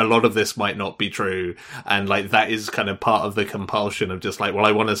 Like a lot of this might not be true, and like that is kind of part of the compulsion of just like, well,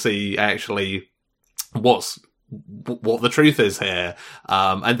 I want to see actually what the truth is here.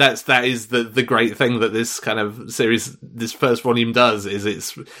 And that is the great thing that this kind of series, this first volume does, is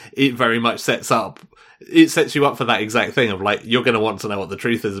it very much sets you up for that exact thing of like, you're going to want to know what the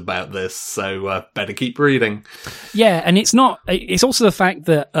truth is about this, so better keep reading. Yeah, and it's also the fact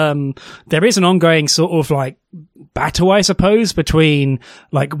that there is an ongoing sort of like battle, I suppose, between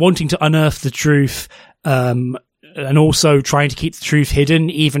like wanting to unearth the truth and also trying to keep the truth hidden,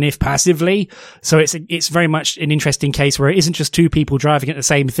 even if passively. So it's very much an interesting case where it isn't just two people driving at the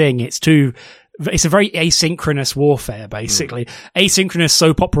same thing. It's a very asynchronous warfare, basically. Asynchronous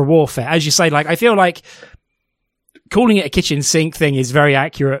soap opera warfare. As you say, like, I feel like calling it a kitchen sink thing is very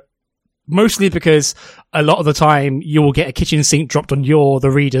accurate, mostly because a lot of the time you will get a kitchen sink dropped on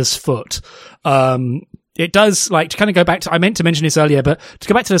the reader's foot. It does, like, to kind of go back to, I meant to mention this earlier, but to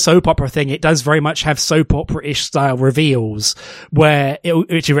go back to the soap opera thing, it does very much have soap opera-ish style reveals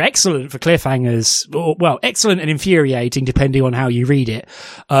which are excellent for cliffhangers, or, well, excellent and infuriating depending on how you read it.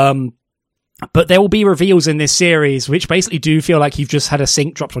 But there will be reveals in this series which basically do feel like you've just had a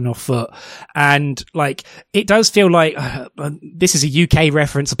sink dropped on your foot. And like, it does feel like, this is a UK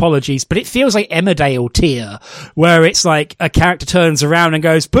reference, apologies, but it feels like Emmerdale tier, where it's like a character turns around and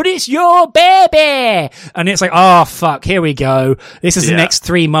goes, but it's your baby! And it's like, oh fuck, here we go. This is the next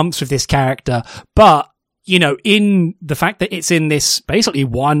 3 months with this character. But, you know, in the fact that it's in this basically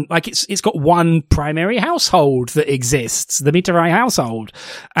one, like it's got one primary household that exists, the Mitarai household.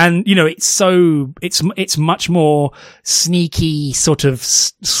 And, you know, it's much more sneaky, sort of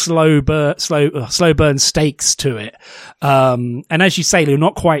slow burn stakes to it. And as you say, you're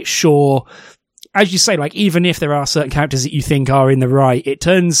not quite sure, as you say, like, even if there are certain characters that you think are in the right, it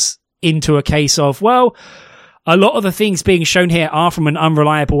turns into a case of, well, a lot of the things being shown here are from an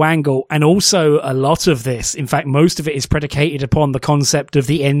unreliable angle, and also a lot of this, in fact, most of it is predicated upon the concept of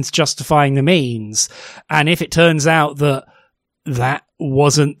the ends justifying the means. And if it turns out that that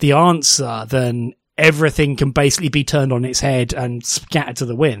wasn't the answer, then everything can basically be turned on its head and scattered to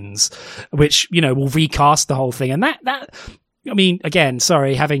the winds, which, you know, will recast the whole thing. And that, I mean, again,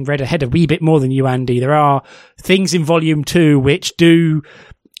 sorry, having read ahead a wee bit more than you, Andy, there are things in Volume 2 which do,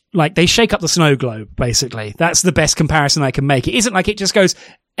 like, they shake up the snow globe, basically. That's the best comparison I can make. It isn't like it just goes,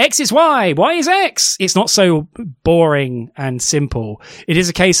 X is Y, Y is X. It's not so boring and simple. It is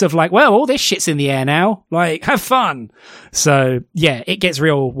a case of like, well, all this shit's in the air now. Like, have fun. So, yeah, it gets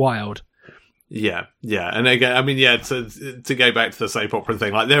real wild. Yeah, and again, I mean, to go back to the soap opera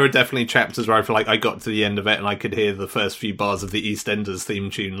thing, like there are definitely chapters where I feel like I got to the end of it and I could hear the first few bars of the EastEnders theme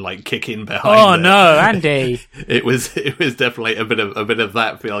tune like kick in behind. Oh no, Andy! it was definitely a bit of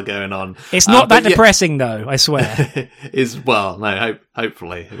that feel going on. It's not that depressing though, I swear.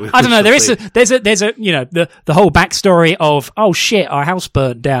 Hopefully. I don't know. There's a you know, the whole backstory of, oh shit, our house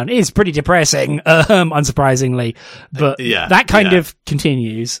burnt down is pretty depressing, unsurprisingly, but that kind of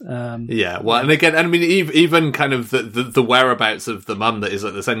continues. Well, and again, I mean, even kind of the whereabouts of the mum that is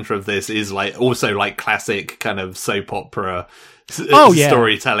at the centre of this is like also like classic kind of soap opera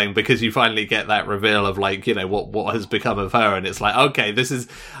storytelling, because you finally get that reveal of like, you know, what has become of her, and it's like, okay, this is,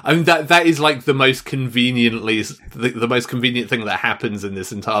 I mean, that is like the most convenient thing that happens in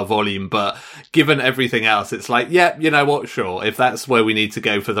this entire volume, but given everything else, it's like, yeah, you know what, sure, if that's where we need to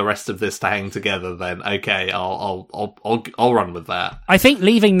go for the rest of this to hang together, then okay, I'll run with that. I think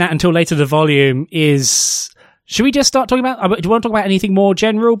leaving that until later the volume is... Should we just start talking about... Do you want to talk about anything more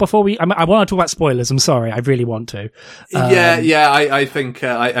general before we... I want to talk about spoilers. I'm sorry. I really want to. I think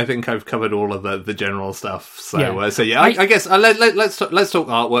I've covered all of the general stuff. So, I guess let's talk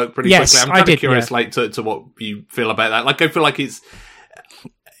artwork pretty quickly. I'm kind of curious, like, to what you feel about that. Like, I feel like it's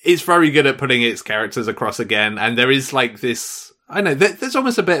very good at putting its characters across again. And there is, like, this... I know, there's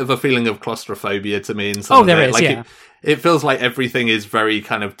almost a bit of a feeling of claustrophobia to me in some of it. There is, like, yeah. It feels like everything is very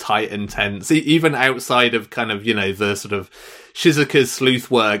kind of tight and tense, even outside of kind of, you know, the sort of Shizuka's sleuth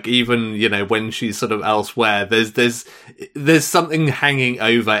work, even, you know, when she's sort of elsewhere, there's something hanging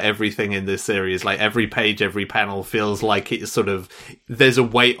over everything in this series. Like every page, every panel feels like it's sort of, there's a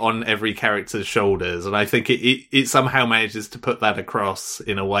weight on every character's shoulders. And I think it somehow manages to put that across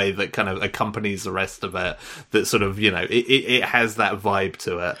in a way that kind of accompanies the rest of it, that sort of, you know, it has that vibe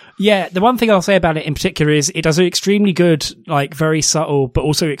to it. Yeah, the one thing I'll say about it in particular is it does an extremely good, like very subtle, but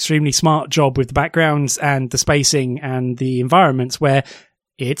also extremely smart job with the backgrounds and the spacing and the environments, where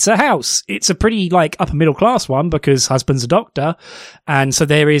it's a house. It's a pretty like upper middle class one because husband's a doctor. And so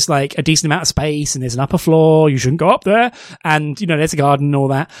there is like a decent amount of space and there's an upper floor. You shouldn't go up there. And, you know, there's a garden and all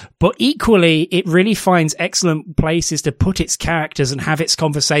that. But equally, it really finds excellent places to put its characters and have its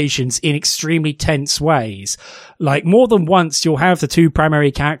conversations in extremely tense ways. Like more than once, you'll have the two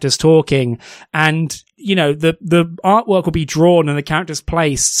primary characters talking and, you know, the artwork will be drawn and the characters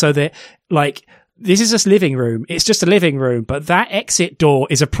placed so that like, this is just living room. It's just a living room, but that exit door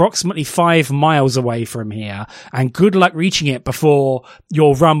is approximately 5 miles away from here. And good luck reaching it before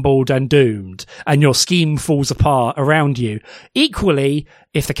you're rumbled and doomed and your scheme falls apart around you. Equally,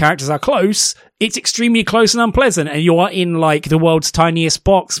 if the characters are close, it's extremely close and unpleasant and you're in like the world's tiniest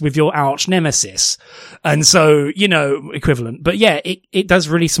box with your arch nemesis. And so, you know, equivalent. But yeah, it does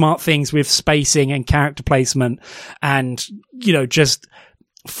really smart things with spacing and character placement and, you know, just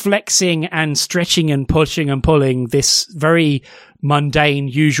flexing and stretching and pushing and pulling this very mundane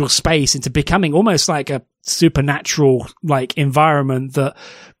usual space into becoming almost like a supernatural like environment that,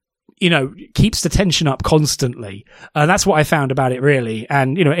 you know, keeps the tension up constantly. And that's what I found about it really.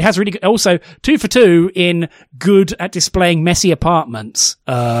 And, you know, it has really good, also 2 for 2 in good at displaying messy apartments,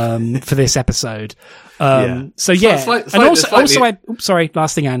 for this episode. So yeah, sorry,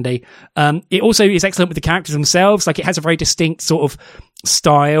 last thing, Andy. It also is excellent with the characters themselves. Like it has a very distinct sort of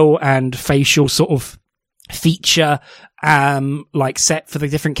style and facial sort of feature, like set for the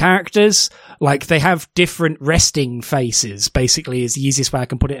different characters. Like they have different resting faces, basically is the easiest way I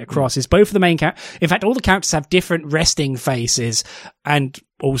can put it across, is both of the main in fact, all the characters have different resting faces and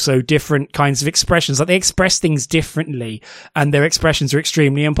also different kinds of expressions. Like they express things differently and their expressions are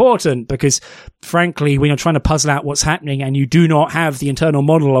extremely important because frankly, when you're trying to puzzle out what's happening and you do not have the internal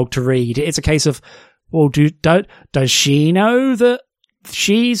monologue to read, it's a case of, well, does she know that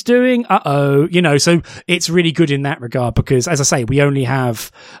she's doing you know, so it's really good in that regard because as I say, we only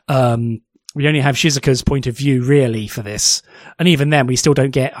have we only have Shizuka's point of view really for this. And even then, we still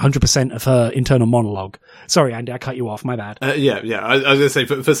don't get 100% of her internal monologue. Sorry, Andy, I cut you off. My bad. Yeah. I was going to say,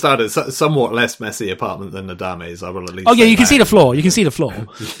 for starters, somewhat less messy apartment than Nadame's, I will at least Oh, yeah, you can see the floor. You can see the floor.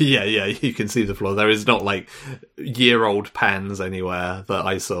 Yeah, you can see the floor. There is not, like, year-old pans anywhere that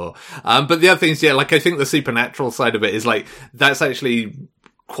I saw. But the other thing is, yeah, like, I think the supernatural side of it is, like, that's actually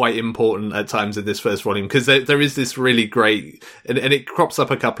quite important at times in this first volume, because there is this really great, and it crops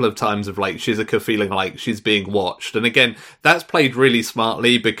up a couple of times of like Shizuka feeling like she's being watched, and again that's played really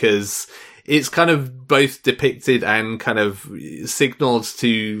smartly because it's kind of both depicted and kind of signals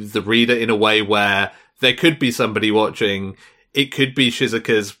to the reader in a way where there could be somebody watching. It could be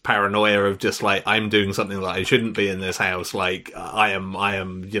Shizuka's paranoia of just like, I'm doing something that I shouldn't be in this house. Like, I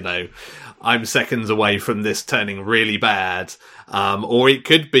am, you know, I'm seconds away from this turning really bad. Or it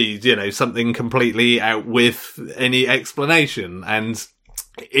could be, you know, something completely out with any explanation. And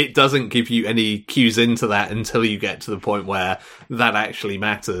it doesn't give you any cues into that until you get to the point where that actually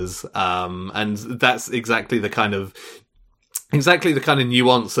matters. And that's exactly the kind of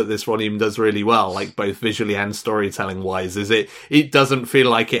nuance that this volume does really well, like both visually and storytelling wise, is it doesn't feel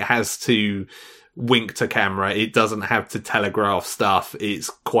like it has to wink to camera. It doesn't have to telegraph stuff. It's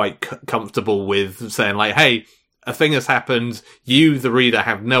quite comfortable with saying like, hey, a thing has happened. You, the reader,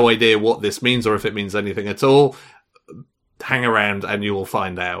 have no idea what this means or if it means anything at all. Hang around and you will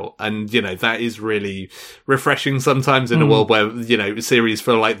find out. And, you know, that is really refreshing sometimes in a world where, you know, series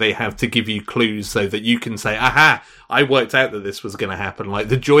feel like they have to give you clues so that you can say, aha, I worked out that this was going to happen. Like,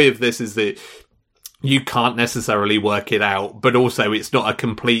 the joy of this is that you can't necessarily work it out, but also it's not a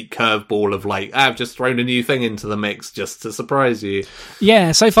complete curveball of like, I've just thrown a new thing into the mix just to surprise you.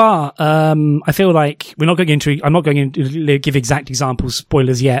 Yeah, so far, I feel like I'm not going to give exact examples,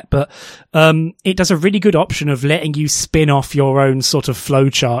 spoilers yet, but it does a really good option of letting you spin off your own sort of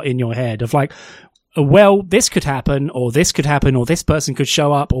flowchart in your head of like, well, this could happen, or this could happen, or this person could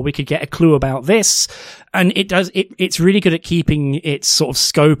show up, or we could get a clue about this. And it's really good at keeping its sort of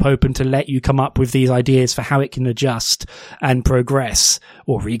scope open to let you come up with these ideas for how it can adjust and progress,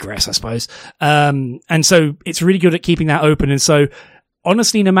 or regress, I suppose. And so it's really good at keeping that open. And so,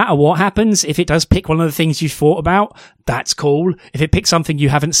 honestly, no matter what happens, if it does pick one of the things you've thought about, that's cool. If it picks something you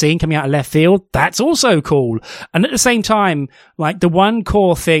haven't seen coming out of left field, that's also cool. And at the same time, like, the one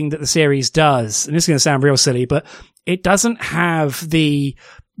core thing that the series does, and this is going to sound real silly, but it doesn't have the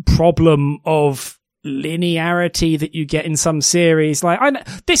problem of linearity that you get in some series. Like,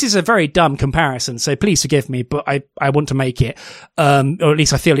 this is a very dumb comparison, so please forgive me, but I want to make it, or at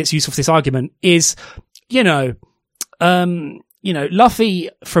least I feel it's useful for this argument, is, Luffy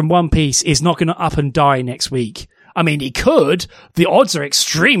from One Piece is not going to up and die next week. I mean, he could. The odds are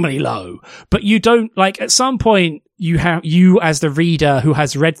extremely low. But you don't, like, at some point, you as the reader who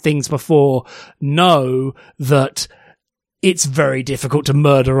has read things before know that it's very difficult to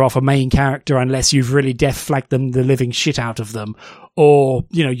murder off a main character unless you've really death flagged them the living shit out of them. Or,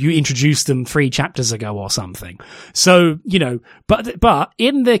 you introduced them 3 chapters ago or something. So, but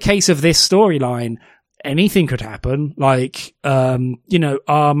in the case of this storyline, anything could happen. Like, our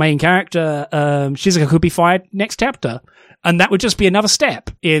main character, Shizuka, could be fired next chapter. And that would just be another step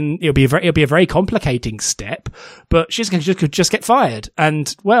it'll be a very complicating step, but Shizuka could just get fired.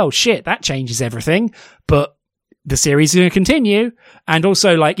 And, well, shit, that changes everything. But the series is going to continue. And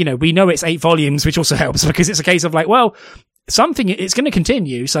also, like, we know it's 8 volumes, which also helps because it's a case of like, well, it's going to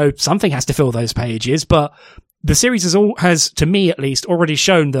continue. So something has to fill those pages. But the series has, to me at least, already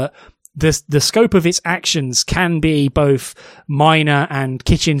shown that the scope of its actions can be both minor and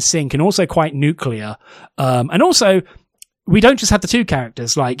kitchen sink and also quite nuclear. And also, we don't just have the 2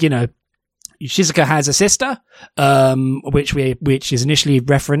 characters, like, Shizuka has a sister, which is initially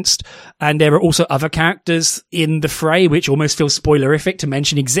referenced, and there are also other characters in the fray, which almost feels spoilerific to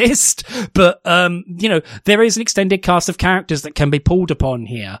mention exist. But, there is an extended cast of characters that can be pulled upon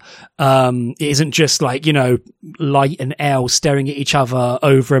here. It isn't just like, Light and L staring at each other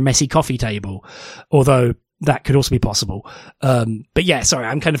over a messy coffee table, although that could also be possible. But yeah, sorry,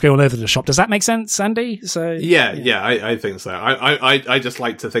 I'm kind of going all over the shop. Does that make sense, Andy? So yeah, I think so. I just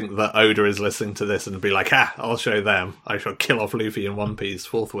like to think that Oda is listening to this and be like, I'll show them. I shall kill off Luffy in One Piece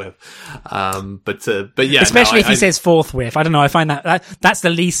forthwith. But yeah, especially if he says forthwith. I don't know. I find that's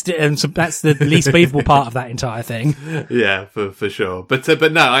the least that's the least believable part of that entire thing. Yeah, for sure. But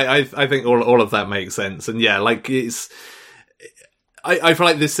no, I think all of that makes sense. And yeah, like I feel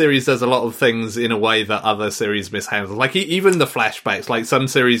like this series does a lot of things in a way that other series mishandle. Like, even the flashbacks, like, some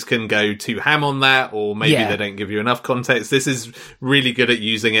series can go too ham on that, or maybe they don't give you enough context. This is really good at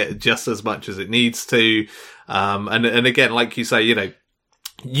using it just as much as it needs to. And again, like you say,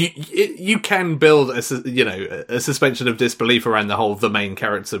 you can build a suspension of disbelief around the whole the main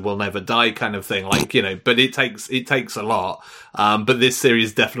character will never die kind of thing, like, you know, but it takes a lot. But this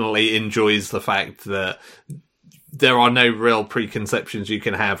series definitely enjoys the fact that there are no real preconceptions you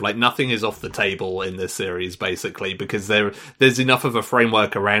can have. Like, nothing is off the table in this series, basically, because there's enough of a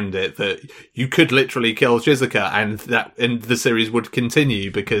framework around it that you could literally kill Shizuka and the series would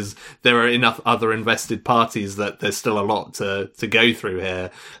continue, because there are enough other invested parties that there's still a lot to go through here,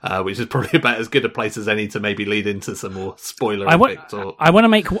 which is probably about as good a place as any to maybe lead into some more spoiler talk. I want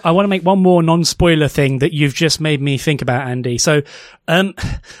to make one more non-spoiler thing that you've just made me think about, Andy. So, I'm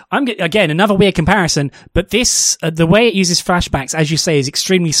again another weird comparison, but this the way it uses flashbacks, as you say, is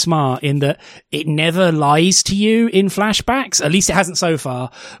extremely smart in that it never lies to you in flashbacks. At least it hasn't so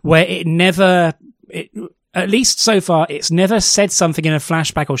far. At least so far, it's never said something in a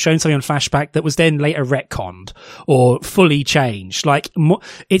flashback or shown something on a flashback that was then later retconned or fully changed. Like,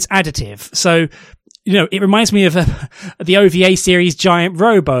 it's additive. So, you know, it reminds me of the OVA series Giant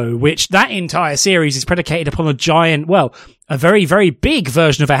Robo, which that entire series is predicated upon a very, very big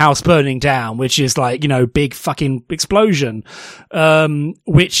version of a house burning down, which is like, you know, big fucking explosion,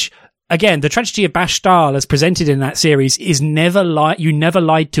 which, again, the tragedy of Bashtal as presented in that series is you never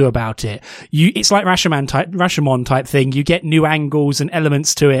lied to about it. It's like Rashomon type thing. You get new angles and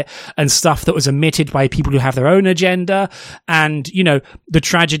elements to it and stuff that was omitted by people who have their own agenda. And, you know, the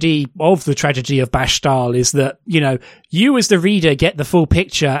tragedy of Bashtal is that, you know, you as the reader get the full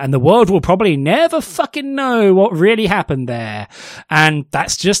picture and the world will probably never fucking know what really happened there. And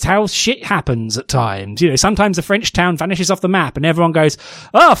that's just how shit happens at times. You know, sometimes a French town vanishes off the map and everyone goes,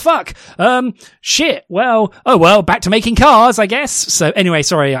 oh, fuck. Shit. Well, back to making cars, I guess. So anyway,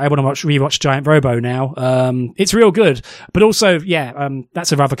 sorry, I want to rewatch Giant Robo now. It's real good, but also, yeah,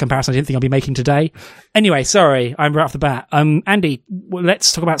 that's a rather comparison I didn't think I'll be making today. Anyway, sorry, I'm right off the bat. Andy,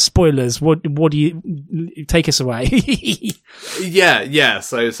 let's talk about spoilers. What do you take us away? Yeah.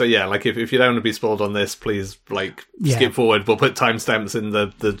 So yeah, like if you don't want to be spoiled on this, please skip forward. We'll put timestamps in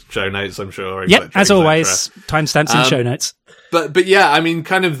the show notes, I'm sure. Yep, as always, timestamps in show notes. But yeah, I mean,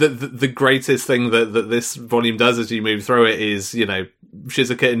 kind of the greatest thing that this volume does as you move through it is, you know,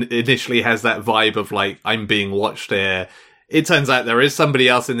 Shizuka initially has that vibe of like, I'm being watched here. It turns out there is somebody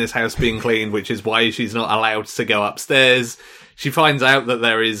else in this house being cleaned, which is why she's not allowed to go upstairs. She finds out that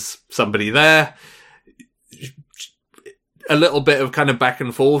there is somebody there. A little bit of kind of back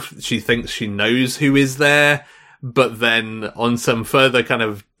and forth. She thinks she knows who is there. But then on some further kind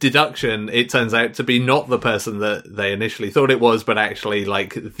of deduction, it turns out to be not the person that they initially thought it was, but actually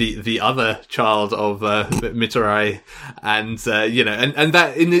like the other child of Mitarai. And, you know, and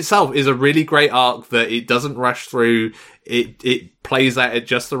that in itself is a really great arc that it doesn't rush through. It plays out at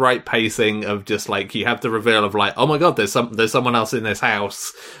just the right pacing of just like, you have the reveal of like, oh my God, there's someone else in this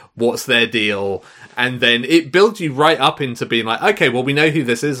house. What's their deal? And then it builds you right up into being like, okay, well, we know who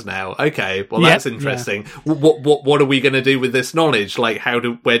this is now. Okay, well, that's interesting. Yeah. What are we going to do with this knowledge? Like,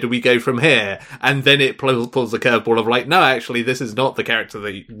 where do we go from here? And then it pulls the curveball of like, no, actually, this is not the character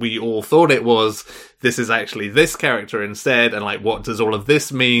that we all thought it was. This is actually this character instead. And like, what does all of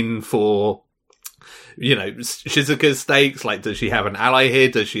this mean for, you know, Shizuka's stakes? Like, does she have an ally here?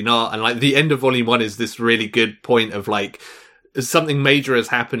 Does she not? And like, the end of volume 1 is this really good point of like, something major has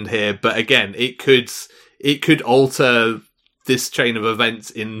happened here, but again, it could alter this chain of events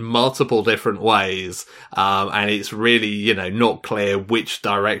in multiple different ways, and it's really, you know, not clear which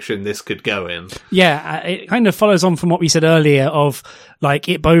direction this could go in. Yeah, it kind of follows on from what we said earlier of, like,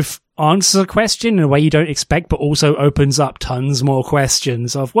 it both answers a question in a way you don't expect, but also opens up tons more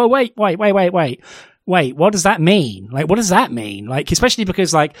questions of, well, wait, what does that mean? Like, what does that mean? Like, especially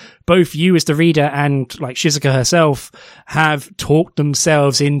because, like, both you as the reader and, like, Shizuka herself have talked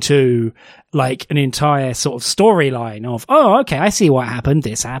themselves into, like, an entire sort of storyline of, oh, okay, I see what happened,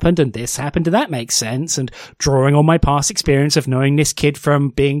 this happened, and this happened, and that makes sense, and drawing on my past experience of knowing this kid from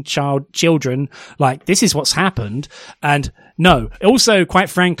being children, like, this is what's happened, and no. Also, quite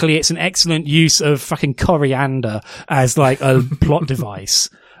frankly, it's an excellent use of fucking coriander as, like, a plot device.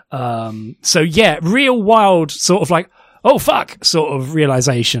 So yeah, real wild sort of like, oh fuck, sort of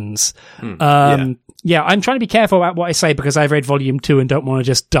realizations. Yeah, I'm trying to be careful about what I say because I've read volume 2 and don't want to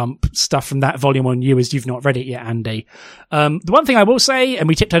just dump stuff from that volume on you as you've not read it yet, Andy. The one thing I will say, and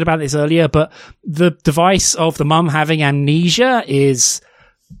we tiptoed about this earlier, but the device of the mum having amnesia is,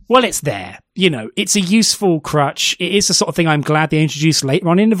 well, it's there. You know, it's a useful crutch. It is the sort of thing I'm glad they introduced later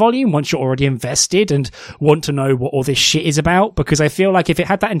on in the volume once you're already invested and want to know what all this shit is about, because I feel like if it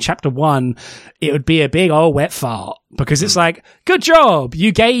had that in chapter 1, it would be a big old wet fart, because it's like, good job,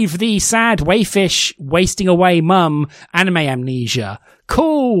 you gave the sad wayfish wasting away mum anime amnesia.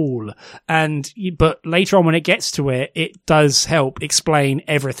 cool. But later on when it gets to it, it does help explain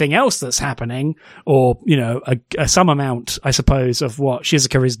everything else that's happening, or, you know, some amount, I suppose, of what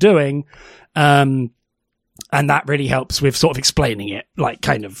Shizuka is doing. And that really helps with sort of explaining it, like,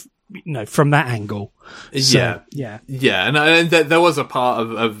 kind of, you know, from that angle. So, yeah. And there was a part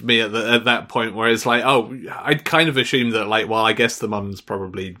of me at that point where it's like, oh, I'd kind of assumed that, like, well, I guess the mum's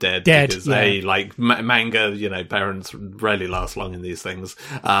probably dead because like manga, you know, parents rarely last long in these things.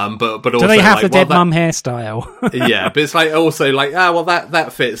 But also, do they have the dead mum hairstyle? Yeah, but it's like also like, well,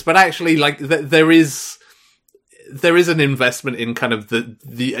 that fits. But actually, like, there is an investment in kind of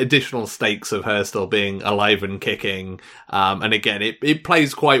the additional stakes of her still being alive and kicking. And again, it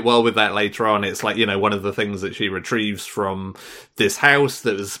plays quite well with that later on. It's like, you know, one of the things that she retrieves from this house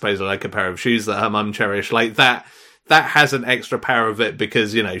that was supposedly like a pair of shoes that her mum cherished, like that has an extra power of it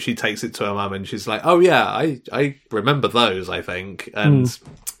because, you know, she takes it to her mum and she's like, oh yeah, I remember those, I think.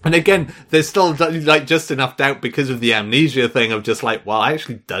 And again, there's still like just enough doubt because of the amnesia thing of just like, well,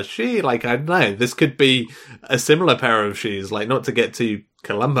 actually, does she? Like, I don't know. This could be a similar pair of shoes. Like, not to get too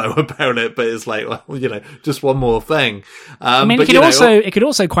Columbo about it, but it's like, well, you know, just one more thing. I mean, it could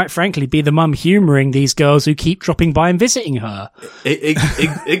also, quite frankly, be the mum humouring these girls who keep dropping by and visiting her.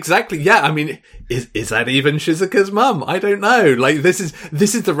 Exactly. Yeah. I mean, is that even Shizuka's mum? I don't know. Like, this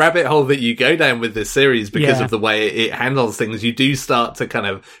is the rabbit hole that you go down with this series because of the way it handles things. You do start to kind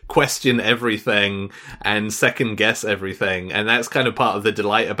of question everything and second guess everything. And that's kind of part of the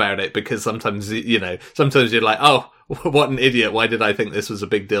delight about it because sometimes, you know, sometimes you're like, oh, what an idiot. Why did I think this was a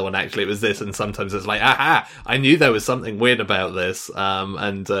big deal when actually it was this? And sometimes it's like, aha, I knew there was something weird about this.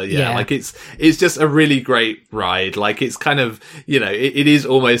 Like it's just a really great ride. Like it's kind of, you know, it is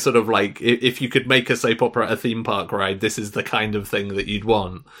almost sort of like if you could make a soap opera a theme park ride, this is the kind of thing that you'd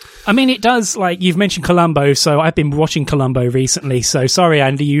want. I mean, it does, like, you've mentioned Columbo, so I've been watching Columbo recently. So sorry,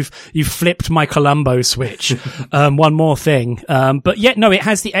 Andy, you've flipped my Columbo switch. One more thing. But yet, no, it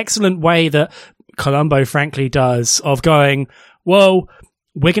has the excellent way that Columbo frankly does of going, well,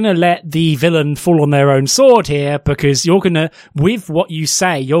 we're going to let the villain fall on their own sword here because you're going to, with what you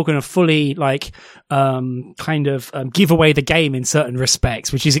say, you're going to fully give away the game in certain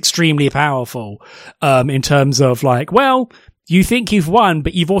respects, which is extremely powerful, in terms of like, well, you think you've won,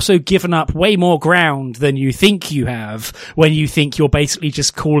 but you've also given up way more ground than you think you have when you think you're basically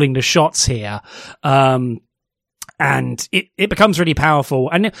just calling the shots here. And it becomes really powerful.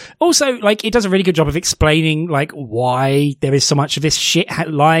 And also, like, it does a really good job of explaining, like, why there is so much of this shit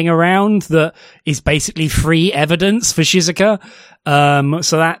lying around that is basically free evidence for Shizuka.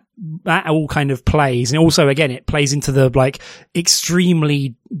 So that all kind of plays. And also, again, it plays into the, like,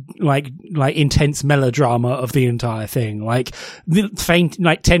 extremely, like intense melodrama of the entire thing. Like,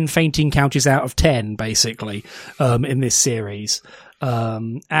 10 fainting couches out of 10, basically, in this series.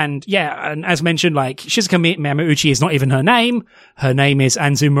 And as mentioned, like, Shizuka Mamauchi is not even her name. Her name is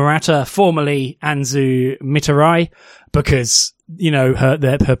Anzu Murata, formerly Anzu Mitarai, because, you know,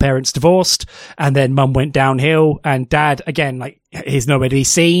 her parents divorced, and then mum went downhill, and dad, again, like, is nowhere to be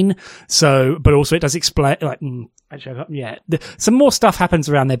seen. So, but also it does explain, like, some more stuff happens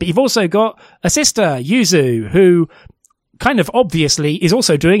around there. But you've also got a sister, Yuzu, who kind of obviously is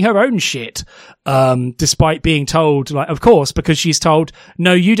also doing her own shit, despite being told, like, of course, because she's told,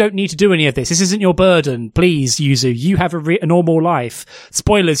 no, you don't need to do any of this. This isn't your burden. Please, Yuzu, you have a normal life.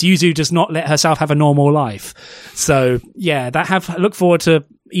 Spoilers, Yuzu does not let herself have a normal life. So, yeah, look forward to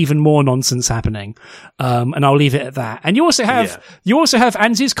even more nonsense happening. And I'll leave it at that. And you also have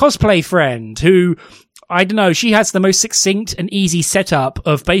Anzu's cosplay friend who, I don't know, she has the most succinct and easy setup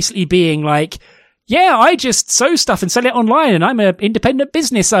of basically being like, yeah, I just sew stuff and sell it online, and I'm an independent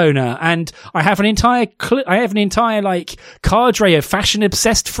business owner, and I have an entire like cadre of fashion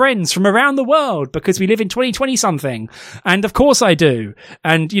obsessed friends from around the world because we live in 2020 something, and of course I do.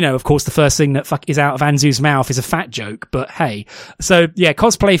 And you know, of course, the first thing that is out of Anzu's mouth is a fat joke, but hey, so yeah,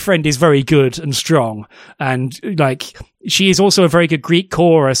 cosplay friend is very good and strong, and like she is also a very good Greek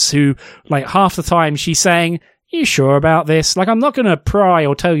chorus who, like, half the time she's saying, you sure about this? Like, I'm not going to pry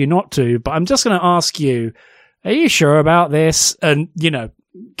or tell you not to, but I'm just going to ask you, are you sure about this? And, you know,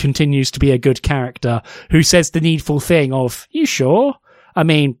 continues to be a good character who says the needful thing of, you sure? I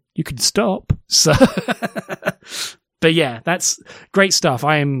mean, you can stop. So, But yeah, that's great stuff.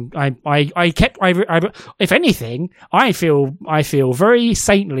 If anything, I feel very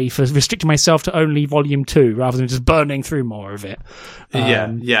saintly for restricting myself to only volume 2 rather than just burning through more of it.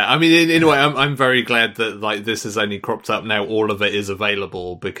 Yeah. I mean, in a way, I'm very glad that like this has only cropped up now. All of it is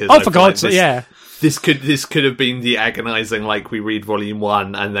available because for God's sake, yeah. This could have been the agonizing, like we read volume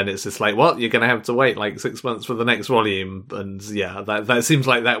 1 and then it's just like, well, you're going to have to wait like 6 months for the next volume. And yeah, that seems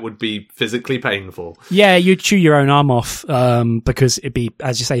like that would be physically painful. Yeah, you'd chew your own arm off, because it'd be,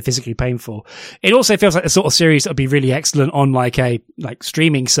 as you say, physically painful. It also feels like the sort of series that would be really excellent on like a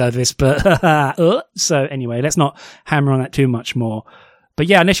streaming service, but, so anyway, let's not hammer on that too much more. But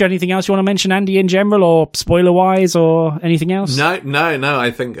yeah, unless you have anything else you want to mention, Andy, in general, or spoiler-wise, or anything else? No.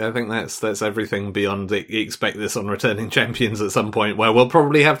 I think that's everything beyond. Expect this on Returning Champions at some point, where we'll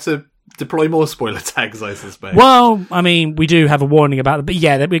probably have to deploy more spoiler tags, I suspect. Well, I mean, we do have a warning about it, but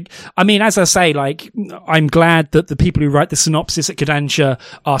yeah, as I say, like, I'm glad that the people who write the synopsis at Kodansha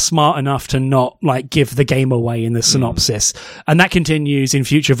are smart enough to not, like, give the game away in the synopsis. And that continues in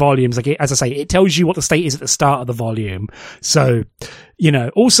future volumes. Like, as I say, it tells you what the state is at the start of the volume. So,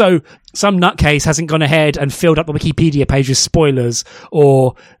 also, some nutcase hasn't gone ahead and filled up the Wikipedia page with spoilers,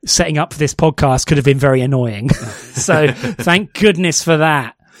 or setting up for this podcast could have been very annoying. So, thank goodness for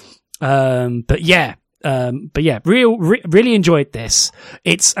that. But yeah, really enjoyed this.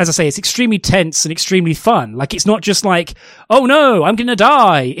 It's, as I say, it's extremely tense and extremely fun. Like, it's not just like, oh no, I'm gonna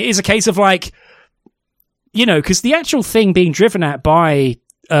die. It is a case of like, because the actual thing being driven at by,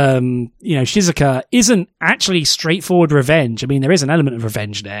 Shizuka isn't actually straightforward revenge. I mean, there is an element of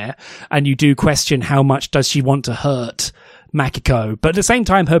revenge there, and you do question how much does she want to hurt Makiko. But at the same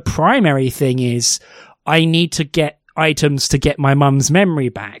time, her primary thing is, I need to get items to get my mum's memory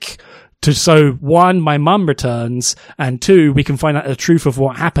back. So, 1, my mum returns, and 2, we can find out the truth of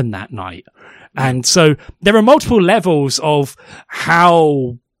what happened that night. And so, there are multiple levels of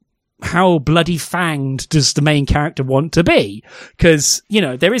how bloody fanged does the main character want to be? Because,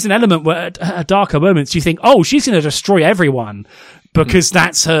 there is an element where at darker moments you think, oh, she's going to destroy everyone because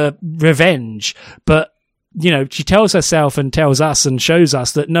that's her revenge. But, she tells herself and tells us and shows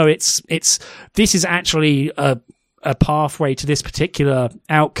us that no, this is actually a pathway to this particular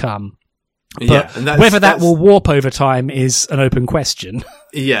outcome. But whether that will warp over time is an open question.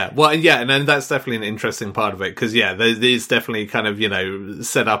 Yeah, well, yeah, and then that's definitely an interesting part of it, because, yeah, there's definitely kind of,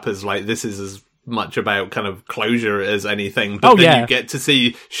 set up as, like, this is as much about kind of closure as anything, but you get to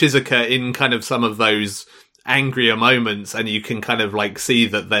see Shizuka in kind of some of those angrier moments, and you can kind of, like, see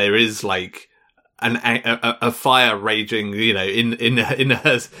that there is, like, a fire raging, in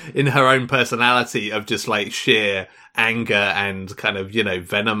her own personality of just, like, sheer anger and kind of,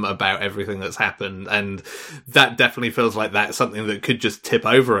 venom about everything that's happened. And that definitely feels like that's something that could just tip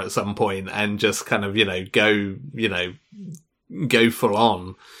over at some point and just kind of, go full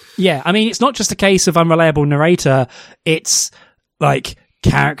on. Yeah. I mean, it's not just a case of unreliable narrator. It's like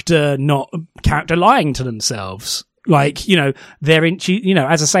character lying to themselves. Like, they're in,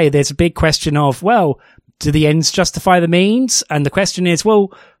 as I say, there's a big question of, well, do the ends justify the means? And the question is,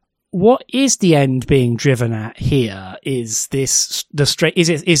 well, what is the end being driven at here? Is this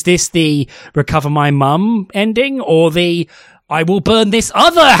is this the recover my mum ending, or the I will burn this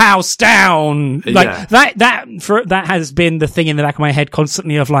other house down? Like that has been the thing in the back of my head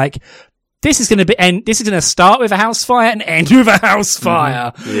constantly of like, this is going to start with a house fire and end with a house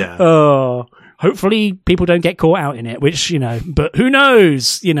fire. Mm-hmm. Yeah. Oh, hopefully people don't get caught out in it, which, but who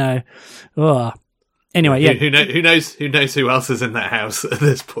knows, oh. Anyway, yeah. Who knows who else is in that house at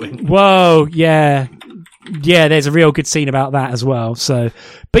this point? Whoa, yeah. Yeah, there's a real good scene about that as well. So,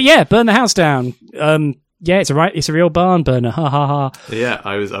 but yeah, burn the house down. Yeah, it's a real barn burner. Ha ha ha. Yeah,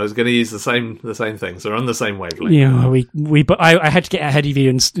 I was going to use the same thing. So we're on the same wavelength. Yeah, but I had to get ahead of you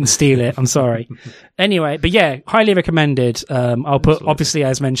and steal it. I'm sorry. Anyway, but yeah, highly recommended. I'll put, obviously,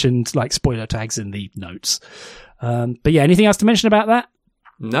 as mentioned, like spoiler tags in the notes. But yeah, anything else to mention about that?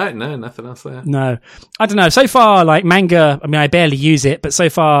 No, nothing else there. No. I don't know. So far, like, manga, I mean, I barely use it, but so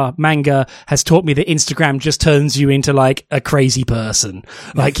far, manga has taught me that Instagram just turns you into, like, a crazy person.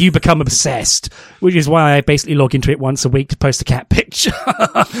 Like, you become obsessed, which is why I basically log into it once a week to post a cat picture.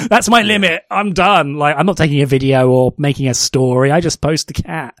 That's my limit. I'm done. Like, I'm not taking a video or making a story. I just post the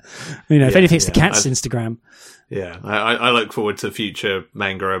cat. If anything, it's the cat's Instagram. Yeah, I look forward to future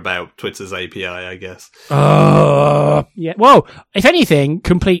manga about Twitter's API, I guess. Yeah. Well, if anything,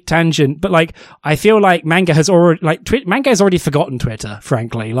 complete tangent, but like, I feel like manga has already forgotten Twitter,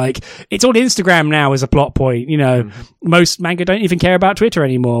 frankly. Like, it's on Instagram now as a plot point, most manga don't even care about Twitter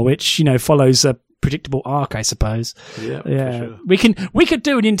anymore, which, follows a predictable arc, I suppose. Yeah. Yeah. For sure. We could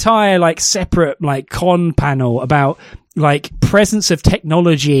do an entire like separate like con panel about like presence of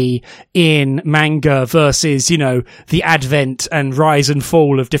technology in manga versus, you know, the advent and rise and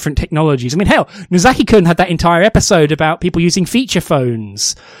fall of different technologies. I mean, hell, Nozaki-kun had that entire episode about people using feature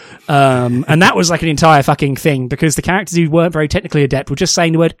phones. And that was like an entire fucking thing because the characters who weren't very technically adept were just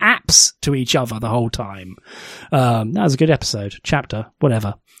saying the word apps to each other the whole time. That was a good episode, chapter,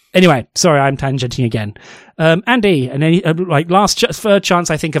 whatever. Anyway, sorry, I'm tangenting again. Andy, and any third chance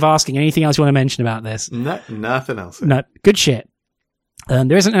I think of asking anything else you want to mention about this? No, nothing else. No, good shit.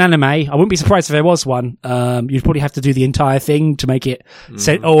 There isn't an anime. I wouldn't be surprised if there was one. You'd probably have to do the entire thing to make it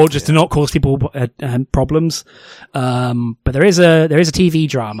to not cause people problems. But there is a TV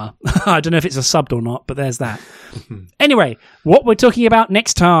drama. I don't know if it's a subbed or not, but there's that. Anyway, what we're talking about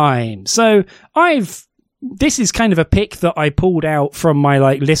next time. So this is kind of a pick that I pulled out from my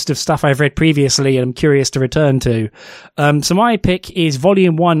like list of stuff I've read previously and I'm curious to return to. So my pick is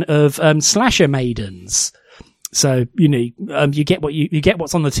volume 1 of Slasher Maidens. So, you know, you get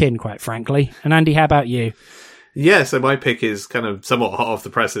what's on the tin, quite frankly. And Andy, how about you? Yeah, so my pick is kind of somewhat hot off the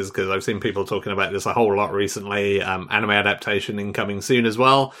presses because I've seen people talking about this a whole lot recently. Anime adaptation incoming soon as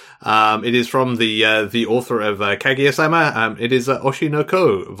well. It is from the author of Kaguya-sama. It is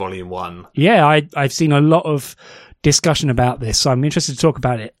Oshinoko Volume 1. Yeah, I've seen a lot of discussion about this, so I'm interested to talk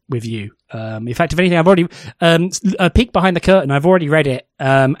about it with you. In fact, if anything, I've already a peek behind the curtain. I've already read it,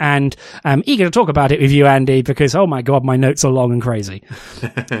 and I'm eager to talk about it with you, Andy, because oh my god, my notes are long and crazy.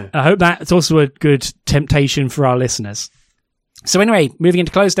 I hope that's also a good temptation for our listeners. So anyway, moving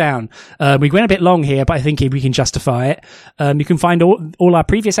into close down, we went a bit long here, but I think we can justify it. You can find all our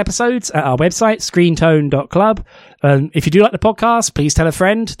previous episodes at our website, screentone.club. If you do like the podcast, please tell a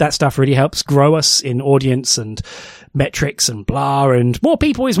friend. That stuff really helps grow us in audience and metrics and blah, and more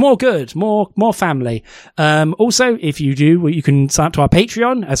people is more good, more family. Also, if you do, you can sign up to our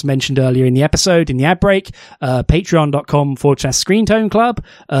Patreon, as mentioned earlier in the episode, in the ad break, patreon.com/Screentone Club.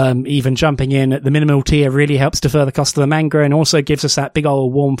 Even jumping in at the minimal tier really helps defer the cost of the manga and also gives us that big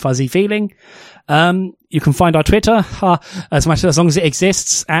old warm fuzzy feeling. You can find our Twitter, as long as it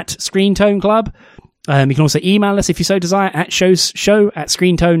exists, at Screentone Club. You can also email us if you so desire at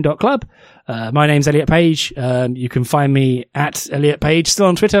show@screentone.club. My name's Elliot Page. You can find me at Elliot Page, still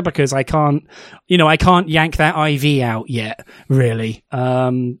on Twitter because I can't yank that IV out yet, really.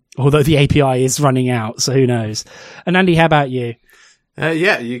 Although the API is running out, so who knows. And Andy, how about you?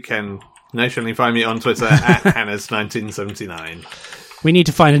 Yeah, you can nationally find me on Twitter at Hannes1979. We need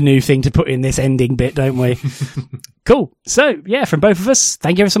to find a new thing to put in this ending bit, don't we? Cool. So, yeah, from both of us,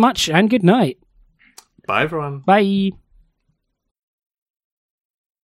 thank you ever so much and good night. Bye, everyone. Bye.